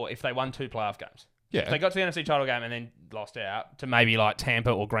said before, if they won 2 playoff games, Yeah. if they got to the NFC title game and then lost out to maybe like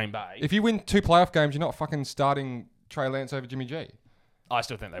Tampa or Green Bay, If you win 2 playoff games, you're not fucking starting Trey Lance over Jimmy G. I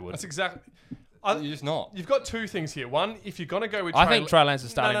still think they would. That's exactly. You're just not. You've got 2 things here. One, if you're going to go with I think Trey Lance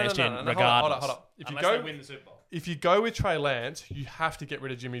is starting No, next no, year no, no, regardless. Hold up. If Unless you they go, win the Super Bowl. if you go with Trey Lance, you have to get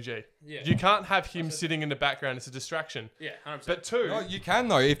rid of Jimmy G. Yeah. You can't have him sitting in the background as a distraction. Yeah, 100%. But 2, No, you can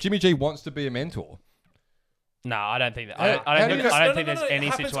though. If Jimmy G wants to be a mentor, No, I don't think that. How- I how don't do you- think, I don't No, think no, there's no, any it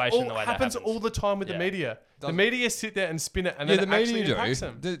happens situation all, the way that happens happens. all the time with the Yeah. media. The Doesn't- media sit there and spin it, and yeah, then the it actually media impacts do.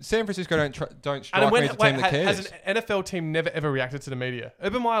 them. The San Francisco don't strike And me when as a team that cares. has an NFL team never ever reacted to the media?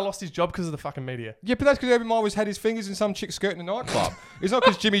 Urban Meyer lost his job because of the fucking media. Yeah, but that's because Urban Meyer had his fingers in some chick skirt in a nightclub. It's not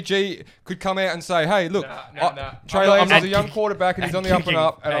because Jimmy G could come out and say, "Hey, look, Nah. Trey I'm Lance not- is a young quarterback and he's on the up and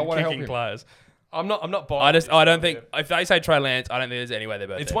up, and I want to help him." players. I'm not buying. I don't think if they say Trey Lance, I don't think there's any way they're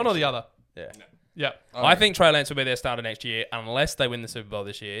both. it's there one or next the other. year. Yeah. Yeah. I think Trey Lance will be their starter next year unless they win the Super Bowl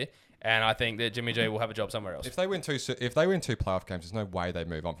this year, and I think that Jimmy G will have a job somewhere else. If they win 2 playoff games, there's no way they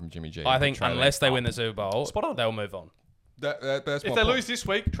move on from Jimmy G. I and think put Trey unless Lance they up. win the Super Bowl, Spot on. they'll move on. That's If my they point. lose this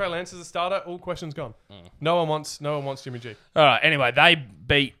week, Trey Lance is a starter. All questions gone. No one wants Jimmy G. All right. Anyway, they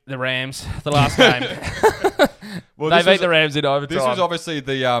beat the Rams the last game. Well, They this beat was- the Rams in overtime. This was obviously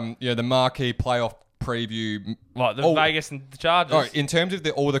the the marquee playoff preview. like the Oh. Vegas and the Chargers. Oh, in terms of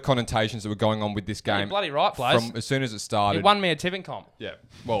all the connotations that were going on with this You're game, bloody right, players. from as soon as it He started. won me a tipping comp. Yeah,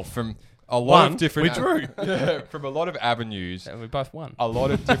 well, from a lot Won? of different. We drew. Yeah, from a lot of avenues, And we both won. a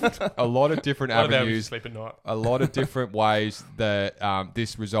lot of different What about avenues. sleep at night? A lot of different ways that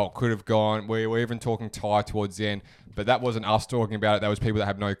this result could have gone. We were even talking tie towards the end, but that wasn't us talking about it. That was people that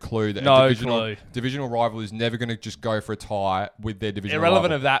have no clue that No a clue. divisional rival is never going to just go for a tie with their divisional Irrelevant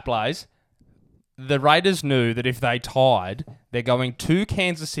rival. of that, Blaze. The Raiders knew that if they tied, they're going to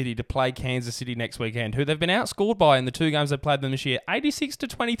Kansas City to play Kansas City next weekend, who they've been outscored by in the 2 games they've played them this year,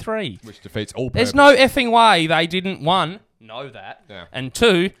 86-23. which defeats all There's purpose. no effing way they didn't, one, know that, Yeah. and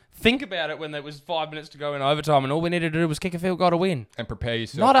 2, think about it when there was 5 minutes to go in overtime and all we needed to do was kick a field goal to win. and prepare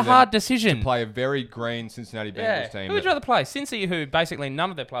yourself. Not a for them hard decision. to play a very green Cincinnati Bengals Yeah. team. Who would that- you rather play? Cincy, who basically none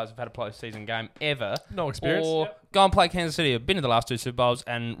of their players have had a postseason game ever. No experience. Or Yep. go and play Kansas City, have been to the last 2 Super Bowls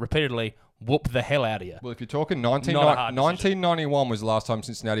and repeatedly whoop the hell out of you. Well, if you're talking Not a hard decision. 1991 was the last time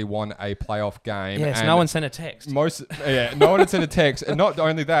Cincinnati won a playoff game. Yes, and no one sent a text. no one had sent a text, and not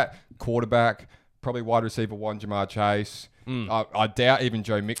only that, quarterback, probably wide receiver 1, Jamar Chase. I doubt even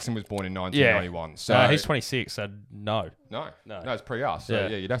Joe Mixon was born in 1991. So he's 26, so no. No, it's pre-us. So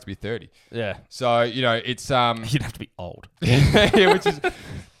yeah, you'd have to be 30. Yeah. So, it's... You'd have to be old. yeah, which is...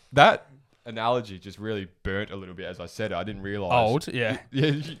 That analogy just really burnt a little bit as I said it. I didn't realise. Old, yeah.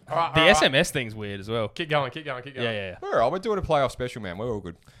 Yeah. The SMS thing's weird as well. Keep going. Yeah. All right, we're doing a playoff special, man. We're all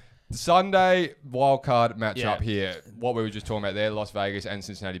good. Sunday wildcard matchup here. What we were just talking about there, Las Vegas and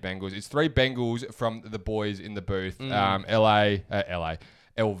Cincinnati Bengals. It's 3 Bengals from the boys in the booth.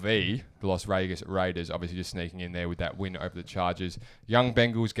 LV, the Las Vegas Raiders, obviously just sneaking in there with that win over the Chargers. Young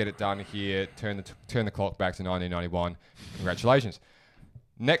Bengals get it done here. Turn the clock back to 1991. Congratulations.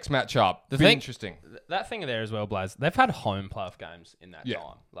 Next matchup, interesting. That thing there as well, Blaze. They've had home playoff games in that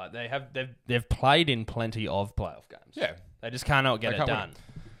time. Like they've played in plenty of playoff games. Yeah, they just cannot get it done. Win.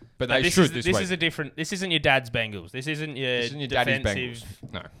 But they should this week. Is a different. This isn't your dad's Bengals. This isn't your daddy's Bengals.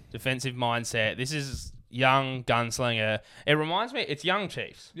 No. Defensive mindset. This is young gunslinger. It reminds me. It's young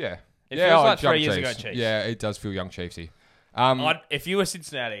Chiefs. Yeah. It feels like 3 years ago Chiefs. Yeah, it does feel young Chiefsy. If you were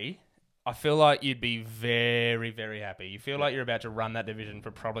Cincinnati, I feel like you'd be very, very happy. You feel like you're about to run that division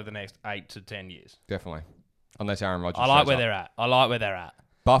for probably the next 8 to 10 years. Definitely. Unless Aaron Rodgers I like where they're at.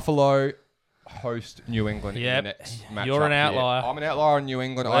 Buffalo host New England in the next matchup. You're an outlier. I'm an outlier on New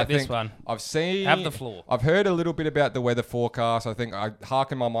England. I think this one. Have the floor. I've heard a little bit about the weather forecast. I think I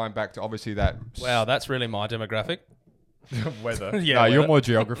harken my mind back to obviously that. Wow, that's really my demographic. Weather. No, you're more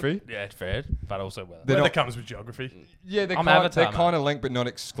geography. Yeah, it's fair, but also weather. Weather comes with geography. Yeah, they're kind of linked, but not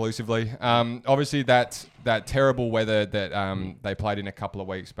exclusively. Obviously, that terrible weather that they played in a couple of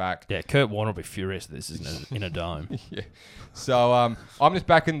weeks back. Yeah, Kurt Warner will be furious that this isn't in a dome. Yeah. So I'm just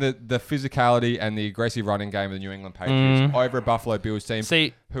backing the physicality and the aggressive running game of the New England Patriots over a Buffalo Bills team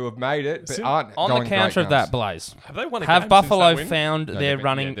who have made it, but aren't on going the counter of guns. that, Blaze. Have they won a Have game Buffalo since that win? found their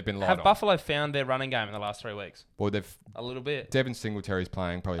running? Yeah, they've been light have on. Buffalo found their running game in the last 3 weeks? Well, they've A little bit. Devin Singletary's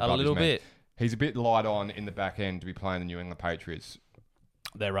playing probably A above little his man. bit. He's a bit light on in the back end to be playing the New England Patriots,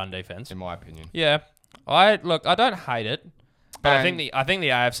 Their run defense. in my opinion. Yeah, I don't hate it, but I And think the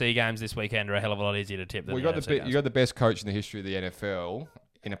AFC games this weekend are a hell of a lot easier to tip than you the got NFC games. you got the best coach in the history of the NFL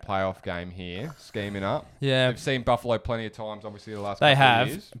in a playoff game here, scheming up. Yeah, They've seen Buffalo plenty of times, obviously, the last they couple have.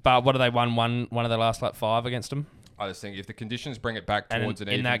 of years. But what have they won? One of the last 5 against them. I just think if the conditions bring it back And towards an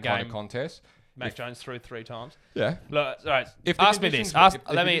in even that kind of game, contest. Mac Jones threw 3 times. Yeah. Look, right. If the Ask me this. conditions- if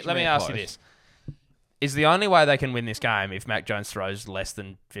Let the me conditions ask remain you close. this: is the only way they can win this game if Mac Jones throws less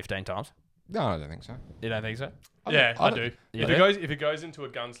than 15 times? No, I don't think so. You don't think so? Yeah, I don't- do. Yeah. If it goes into a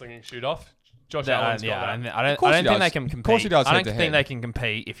gunslinging shoot off, Josh Allen's got that. I don't course he think they does. can compete. Of course he does I don't head to think head. they can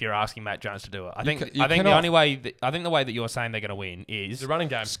compete if you're asking Mac Jones to do it. I think you the cannot. only way the way that you're saying they're going to win is The running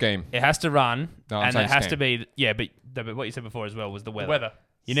game. Scheme. it has to run No, I'm and saying it has scheme. to be but what you said before as well was the weather. Weather.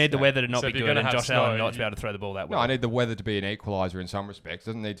 You need the weather to not So be if you're good gonna and have Josh snow, Allen not to be you- able to throw the ball that No, well. I need the weather to be an equaliser in some respects.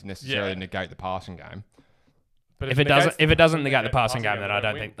 Doesn't need to necessarily Yeah. negate the passing game. But If it doesn't negate the yeah, passing game, then I they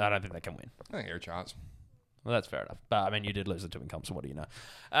don't win. think they can win. I think you're a chance. Well, that's fair enough. But I mean, you did lose the 2 income, so what do you know?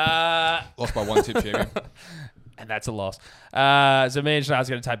 Lost by 1 tip, champion. And that's a loss. So me and Shannar's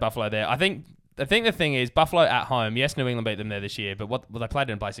going to take Buffalo there. I think the thing is Buffalo at home. Yes, New England beat them there this year, but they played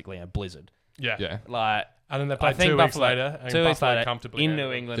in basically a blizzard. Yeah. Yeah. Like And then they I played think 2 Buffalo, weeks later. And 2 weeks Buffalo later comfortably in handled New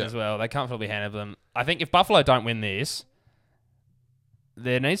them. England Yeah. as well. They comfortably handled them. I think if Buffalo don't win this,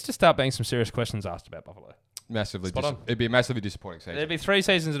 there needs to start being some serious questions asked about Buffalo. Massively. Spot on. It'd be a massively disappointing season. There'd be 3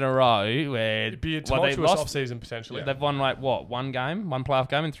 seasons in a row where It'd be a they tumultuous lost. off-season potentially. They've won one playoff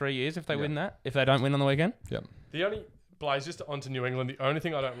game in 3 years if they win that. If they don't win on the weekend, Yep. The only, Blaze, just onto New England, the only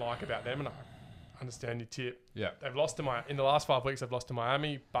thing I don't like about them, and I understand your tip, Yeah. they've lost to in the last 5 weeks, they've lost to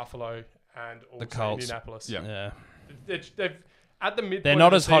Miami, Buffalo, and also Colts. Indianapolis. Yeah. yeah, They've at the midpoint they're not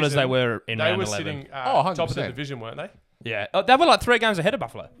of the as hot as they season, were in They round were 11. sitting Oh, top of the 100%. division, weren't they? Yeah, they were like 3 games ahead of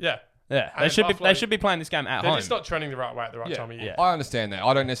Buffalo. Yeah. Yeah, And Buffalo- they should be playing this game at They're home. just not trending the right way at the right Yeah. time of year. Yeah. I understand that.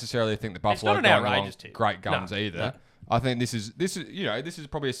 I don't necessarily think the Buffalo not an are going outrageous along tip. great guns either. No. I think this is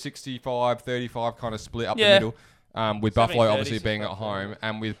probably a 65-35 kind of split up Yeah. the middle. With Buffalo 70-30 obviously being at 65-30. home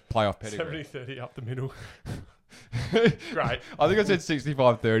and with playoff pedigree. 70-30 up the middle. Great. I think I said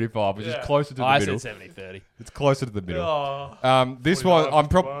 65-35, which Yeah. is closer to the I middle. said 70-30. It's closer to the middle. Oh. This one,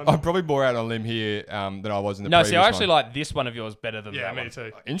 49-51. I'm probably more out on a limb here than I was in the No, previous see, I actually one. like this one of yours better than Yeah, that me one.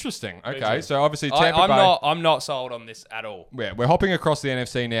 too. Interesting. Me Okay, too. so obviously Tampa Bay. I'm not sold on this at all. Yeah, we're hopping across the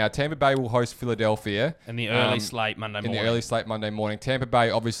NFC now. Tampa Bay will host Philadelphia In the early slate Monday in morning. the early slate Monday morning. Tampa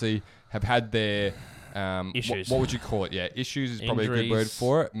Bay obviously have had their Issues. What would you call it? Yeah, issues is probably a good word Injuries,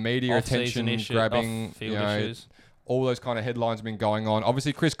 for it. Media Off-season attention issue, grabbing. off-field You know, issues. all those kind of headlines have been going on.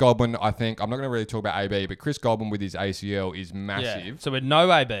 Obviously, Chris Godwin, I think, I'm not going to really talk about AB, but Chris Godwin with his ACL is Yeah. massive. So with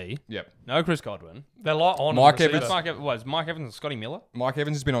no AB, Yep. no Chris Godwin. They're light on. Mike receiver. Evans. Mike Evans and Scotty Miller? Mike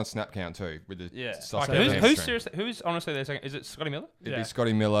Evans has been on snap count too with the Yeah. stuff. Okay. Who's seriously? Who's honestly their second? Is it Scotty Miller? It'd Yeah. be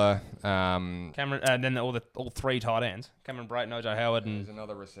Scotty Miller. Cameron, and then all three tight ends: Cameron Brayton, OJ Howard, There's and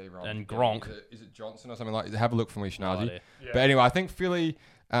another receiver. and forgetting. Gronk. Is it Johnson or something like that? Have a look for me, No Schnazi. idea. Yeah. But anyway, I think Philly,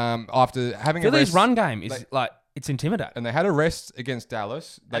 after having a Philly's rest, run game is it's intimidating. and they had a rest against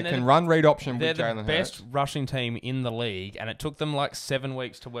Dallas, they And they're can the- run read option They're with the Jalen best Hurts. rushing team in the league, and it took them like 7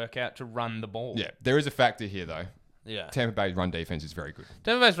 weeks to work out to run the ball. Yeah, there is a factor here though. yeah. Tampa Bay's run defense is very good.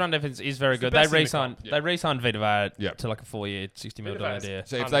 Tampa Bay's run defense is very It's the good. They best in the re-signed. comp. Yeah. They re-signed Vita Vea Yeah. to like a 4-year, $60 million Vita Vea's- deal.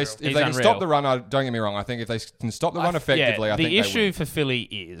 So if Unreal. they He's can unreal. stop the run, don't get me wrong. I think if they can stop the run effectively, I think the they issue win. for Philly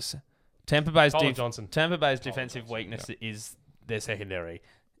is Tampa Bay's Colin Johnson. defensive weakness is their secondary.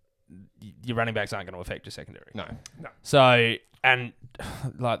 Your running backs aren't going to affect your secondary. No, So and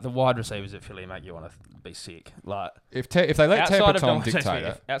like the wide receivers at Philly make you want to be sick. Like if they let Tampa outside of Tom Devontae dictate Smith,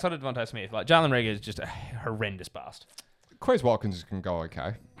 it, outside of Devontae Smith, like Jalen Reagor is just a horrendous bust. Quez Watkins can go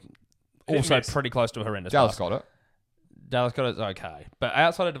okay. Also miss. pretty close to a horrendous Dallas bust. got it. Dallas got it okay, but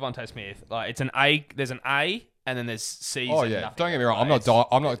outside of Devontae Smith, like it's an A. There's an A, and then there's C's. Oh and yeah, nothing. don't get me wrong. Like,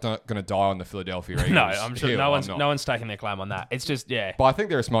 I'm not going to die on the Philadelphia Eagles. No, I'm sure hill, no I'm not. one's taking their claim on that. It's just But I think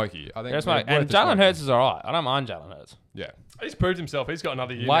they're a smoky. I think There's they're my, and worth the Jalen smoky. Hurts is all right. I don't mind Jalen Hurts. Yeah, He's proved himself. He's got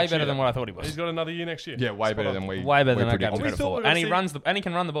another year. Way next better year. than what I thought he was. He's got another year next year. yeah, way Spot better on. than we. Way better we than I gave predicted. him We credit thought we for. were And he gonna runs and he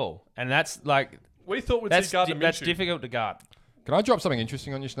can run the ball, and that's like We thought we'd that's see Gardner that's Minshew. difficult to guard. Can I drop something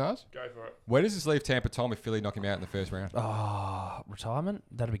interesting on you, Snars? Go for it. Where does this leave Tampa Tom if Philly knock him out in the first round? Oh, retirement?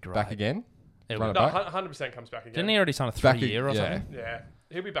 That'd be great. Back again? It'll Run be- it No, back? 100% comes back again. Didn't he already sign a Back 3-year or yeah. something? Yeah,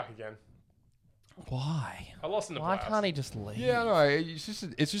 he'll be back again. Why? I lost in the Why playoffs. can't he just leave? Yeah, no, it's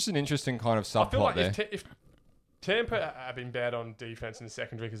just an interesting kind of I feel subplot like there. if Tampa have been bad on defense and the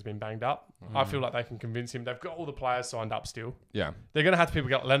secondary has been banged up, I feel like they can convince him. They've got all the players signed up still. Yeah. They're going to have to people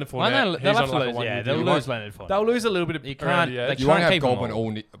get Leonard Why Fournette. they'll He's have on to like a lose. 1 Yeah, year they'll deal. lose Leonard Fournette. They'll lose a little bit of You around can't- the they edge. You won't can't have keep them Goldman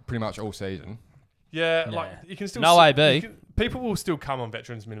all. pretty much all season. Yeah, Yeah. like you can still No see- AB. you can- people will still come on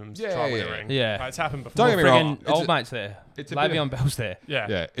veterans minimums to Yeah, try and win yeah. a ring. Yeah. Like, it's happened before. Don't get me wrong. Friggin' It's old a- mate's there. it's a bit Le'Veon Bell's there. Yeah.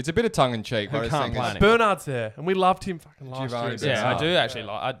 Yeah, it's a bit of tongue in cheek. Who but I can't think play it's- anymore? Bernard's there, and we loved him fucking last Giovanni year. Yeah, I Bernard. do actually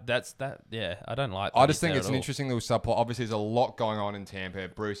like. That's that. Yeah, I don't like. I that just think there it's at an all. interesting little subplot. Obviously, there's a lot going on in Tampa.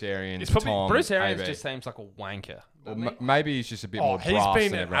 Bruce Arians, It's probably- Tom, Bruce Arians AB. just seems like a wanker. Or maybe he's just a bit Oh, more he's brass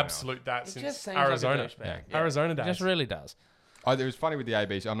been than an everyone absolute that He since just seems Arizona. like a douchebag. Yeah. Arizona He days. just really does. It was funny with the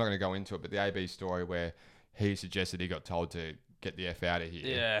AB. I'm not going to go into it, but the AB story where he suggested he got told to get the F out of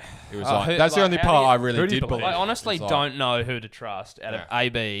here. Yeah. It was Oh, like who- that's the like, only how do part you- I who really do you did believe? believe. I honestly It's like, don't know who to trust out of Yeah.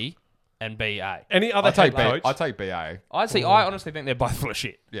 AB and BA. Any other I take head B. coach? I take BA. I honestly think they're both full of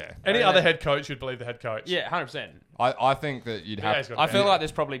shit. Yeah. Any Yeah. other head coach would believe the head coach. Yeah, 100%. I think that you'd BA's have. got I feel Yeah. like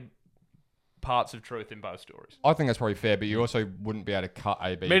there's probably parts of truth in both stories. I think that's probably fair, but you also wouldn't be able to cut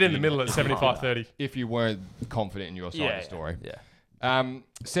AB. Meet if in the you- middle at 75-30. if you weren't confident in your side of the story. Yeah.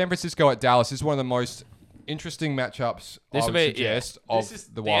 San Francisco at Dallas is one of the most interesting matchups This I will would be- suggest yeah. of This is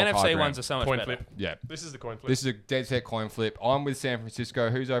the The wild card NFC round. ones are so much Coin better. flip. Yeah. This is the coin flip. This is a dead set coin flip. I'm with San Francisco.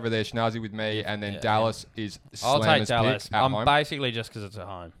 Who's over there? Schnazi with me, and then Yeah. Dallas is I'll take Slammer's Dallas. pick at I'm home. basically just because it's at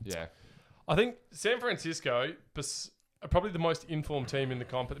home. Yeah. I think San Francisco are probably the most informed team in the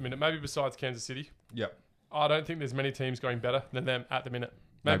comp at the minute, maybe besides Kansas City. Yep. I don't think there's many teams going better than them at the minute.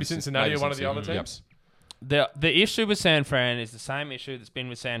 Maybe Maybe Cincinnati maybe or one of the other Cincinnati. teams. The issue with San Fran is the same issue that's been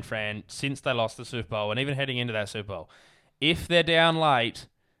with San Fran since they lost the Super Bowl and even heading into that Super Bowl. If they're down late,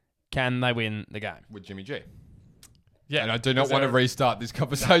 can they win the game? With Jimmy G. Yeah, And I do not Is want to there- restart this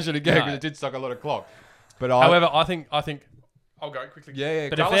conversation again because No. it did suck a lot of clock. But However, I think I'll go quickly. yeah,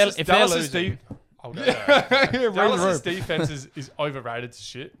 But Dallas if they're Dallas's losing, I'll go. yeah, Dallas's defense is overrated to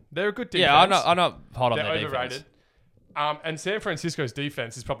shit. They're a good defense. yeah, I'm not hot on They're their overrated. defense. And San Francisco's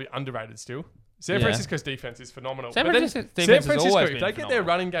defense is probably underrated still. San Yeah. Francisco's defense is phenomenal. San But then Francisco's defense has always if been they get their phenomenal.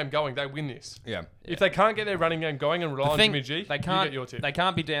 running game going, they win this. yeah. If they can't get their running game going and rely The on thing, Jimmy G, they you can't. get your tip. They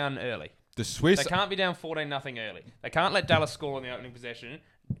can't be down early. The Swiss. They can't be down 14-0 early. They can't let Dallas score in the opening possession,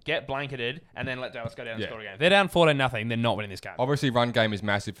 get blanketed, and then let Dallas go down and Yeah. score again. If they're down 14-0, they're not winning this game. Obviously, run game is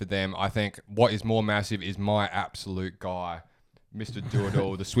massive for them. I think what is more massive is my absolute guy, Mr.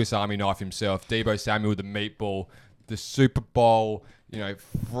 Do-It-All, the Swiss Army knife himself, Deebo Samuel, the meatball, the Super Bowl,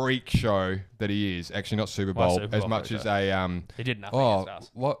 freak show that he is. Actually, not Super Well, Bowl, Super as Bowl much freak as show. a He did nothing Oh,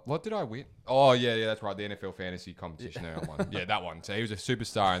 against us. what did I win? Oh, yeah, that's right. The NFL fantasy competition. That one. Yeah, that one. So he was a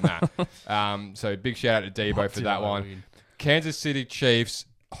superstar in that. So big shout out to Debo for did that I one. win? Kansas City Chiefs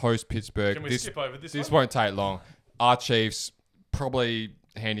host Pittsburgh. Can we this skip over this this one? won't take long. Our Chiefs probably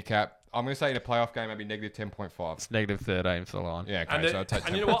handicap I'm going to say in a playoff game, maybe negative 10.5. It's negative 13 for the line. Yeah, okay. And, So I'll take 10.5.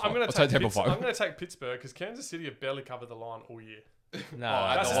 and you know what? I'm going I'll to take take 10.5. I'm going to take Pittsburgh because Kansas City have barely covered the line all year. No,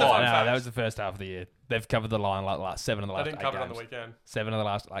 that's just a fun fact. that was the first half of the year. They've covered the line like the last 7 of the They last didn't 8 cover it games. on the weekend. 7 of the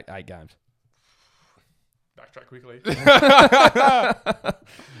last 8 games. Backtrack quickly.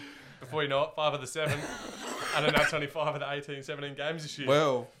 Before you know it, 5 of the 7. And then that's only 5 of the 18, 17 games this year.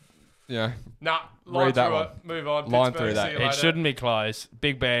 Well, yeah. Nah, line read that through one. it. Move on. Line Pittsburgh, through that. see you It later. shouldn't be close.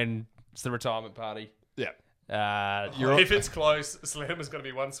 Big Ben, it's the retirement party. Yeah. If it's close, Slam is going to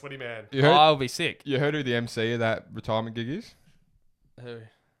be one sweaty man. You heard, I'll be sick. you heard who the MC of that retirement gig is? Who?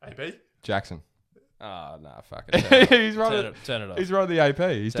 AB? Jackson. Oh, no, fucking turn He's it, turn it off. He's running the AP.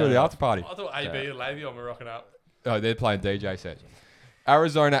 He's Turn doing it the off. after party. I thought AB and Le'Veon were rocking up. Oh, they're playing DJ sets.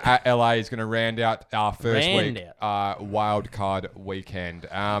 Arizona at LA is going to round out our first Round week wild card weekend.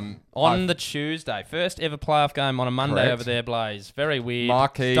 On the Tuesday. First ever playoff game on a Monday Correct. over there, Blaze. Very weird.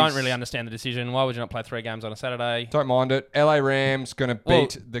 Marquise. Don't really understand the decision. Why would you not play 3 games on a Saturday? Don't mind it. LA Rams going to Well,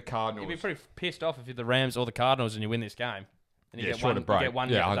 beat the Cardinals. You'd be pretty pissed off if you're the Rams or the Cardinals and you win this game. And you Yeah, get short one, of break. you get one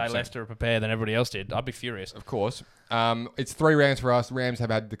Yeah, day 100%. less to prepare than everybody else did. I'd be furious. Of course. It's 3 rounds for us. Rams have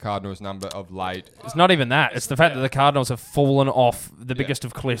had the Cardinals number of late. It's not even that. It's the fact that the Cardinals have fallen off the biggest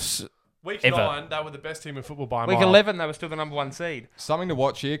of cliffs. Week Ever. 9, they were the best team in football by a Week mile. 11, they were still the number 1 seed. Something to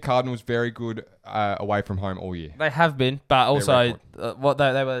watch here. Cardinals very good away from home all year. They have been, but also record.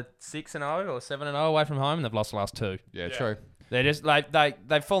 they were 6-0 or 7-0 away from home, and they've lost the last 2. Yeah, Yeah. true. They're just like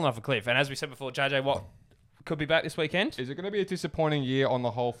they've fallen off a cliff. And as we said before, JJ Watt could be back this weekend. Is it going to be a disappointing year on the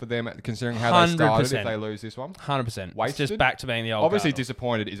whole for them, considering how they started 100%. if they lose this one? 100%. It's Wasted? just back to being the old. Obviously Cardinals.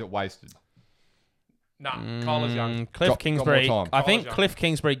 disappointed. Is it wasted? Nah, Kyle is young. Cliff Got more Kingsbury. time. I think College Cliff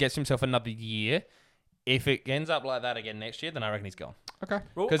Kingsbury gets himself another year. If it ends up like that again next year, then I reckon he's gone. Okay.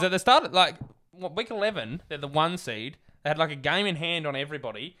 Because at the start, week 11, they're the 1 seed. They had like a game in hand on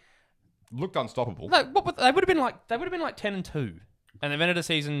everybody. Looked unstoppable. Like, they would have been like 10-2, and they've ended the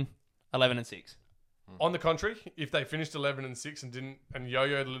season 11-6. On the contrary, if they finished 11-6 and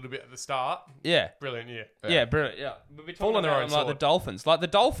yo-yoed a little bit at the start, Yeah. brilliant year. Yeah, brilliant. Yeah, but we're Fall talking on their about own them like the sword. Dolphins. Like the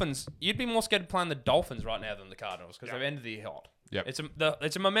Dolphins, you'd be more scared of playing the Dolphins right now than the Cardinals because Yeah. they've ended the year hot. Yep.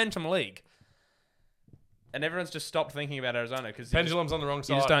 It's a momentum league, and everyone's just stopped thinking about Arizona because you Pendulum's on the wrong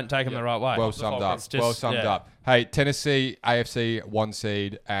side. just don't take them the right way. Well the summed up. Falcons. Just- Well summed yeah. up. Hey, Tennessee, AFC 1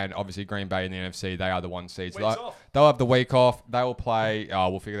 seed, and obviously Green Bay in the NFC. They are the 1 seeds. Weeks off. They'll have the week off. They will play.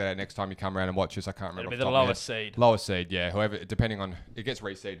 We'll figure that out next time you come around and watch us. I can't remember. It'll be off the top of my lowest head. seed. Lowest seed, yeah. Whoever, depending on it gets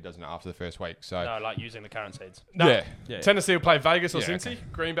reseeded, doesn't it, after the first week? So No, like using the current seeds. No. yeah. Yeah. Tennessee will play Vegas or Yeah, Cincy. okay.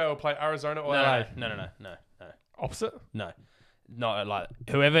 Green Bay will play Arizona or No, LA. no. Opposite? No. Not like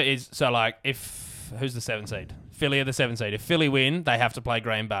whoever is. So like who's the 7 seed? Philly are the 7 seed. If Philly win, they have to play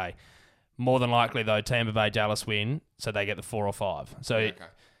Green Bay. More than likely though, Tampa Bay, Dallas win, so they get the 4 or 5. So Okay.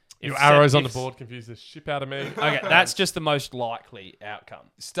 if Your arrows on the if- board confuse the shit out of me. Okay, that's just the most likely outcome.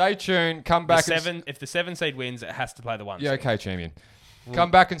 Stay tuned. Come The back. if the 7 seed wins, it has to play the 1 Yeah, seed. okay, champion.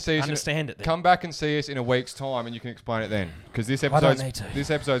 Come back and see us. Understand it then. Come back and see us in a week's time, and you can explain it then. Because this don't episode, need to. this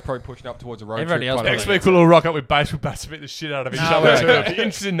episode's probably pushing up towards a road Everybody trip. else quite a Next bit. week we'll all rock up with baseball bats to beat the shit out of each No, other. okay. too. If you're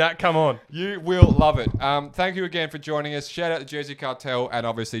interested in that, come on. You will love it. Thank you again for joining us. Shout out to Jersey Cartel and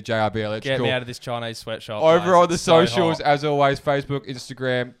obviously JRB Get Electrical. me out of this Chinese sweatshop. Over guys. on the It's so socials, hot. as always, Facebook,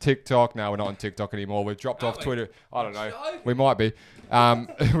 Instagram, TikTok. No, we're not on TikTok anymore. We've dropped off Twitter. I don't know. We might be.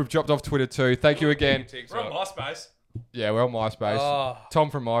 We've dropped off Twitter too. Thank you again. We're on MySpace. Yeah, we're on MySpace. Oh. Tom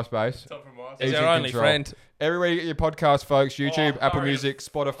from MySpace. Top from MySpace. He's Easy our only control. friend. Everywhere you get your podcast, folks. YouTube, Oh, Apple hurry. Music,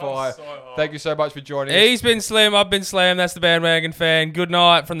 Spotify. I'm so hot. Thank you so much for joining us. He's been Slim, I've been Slam. That's the bandwagon fan. Good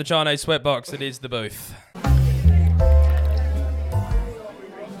night from the Chinese sweatbox. It is the booth.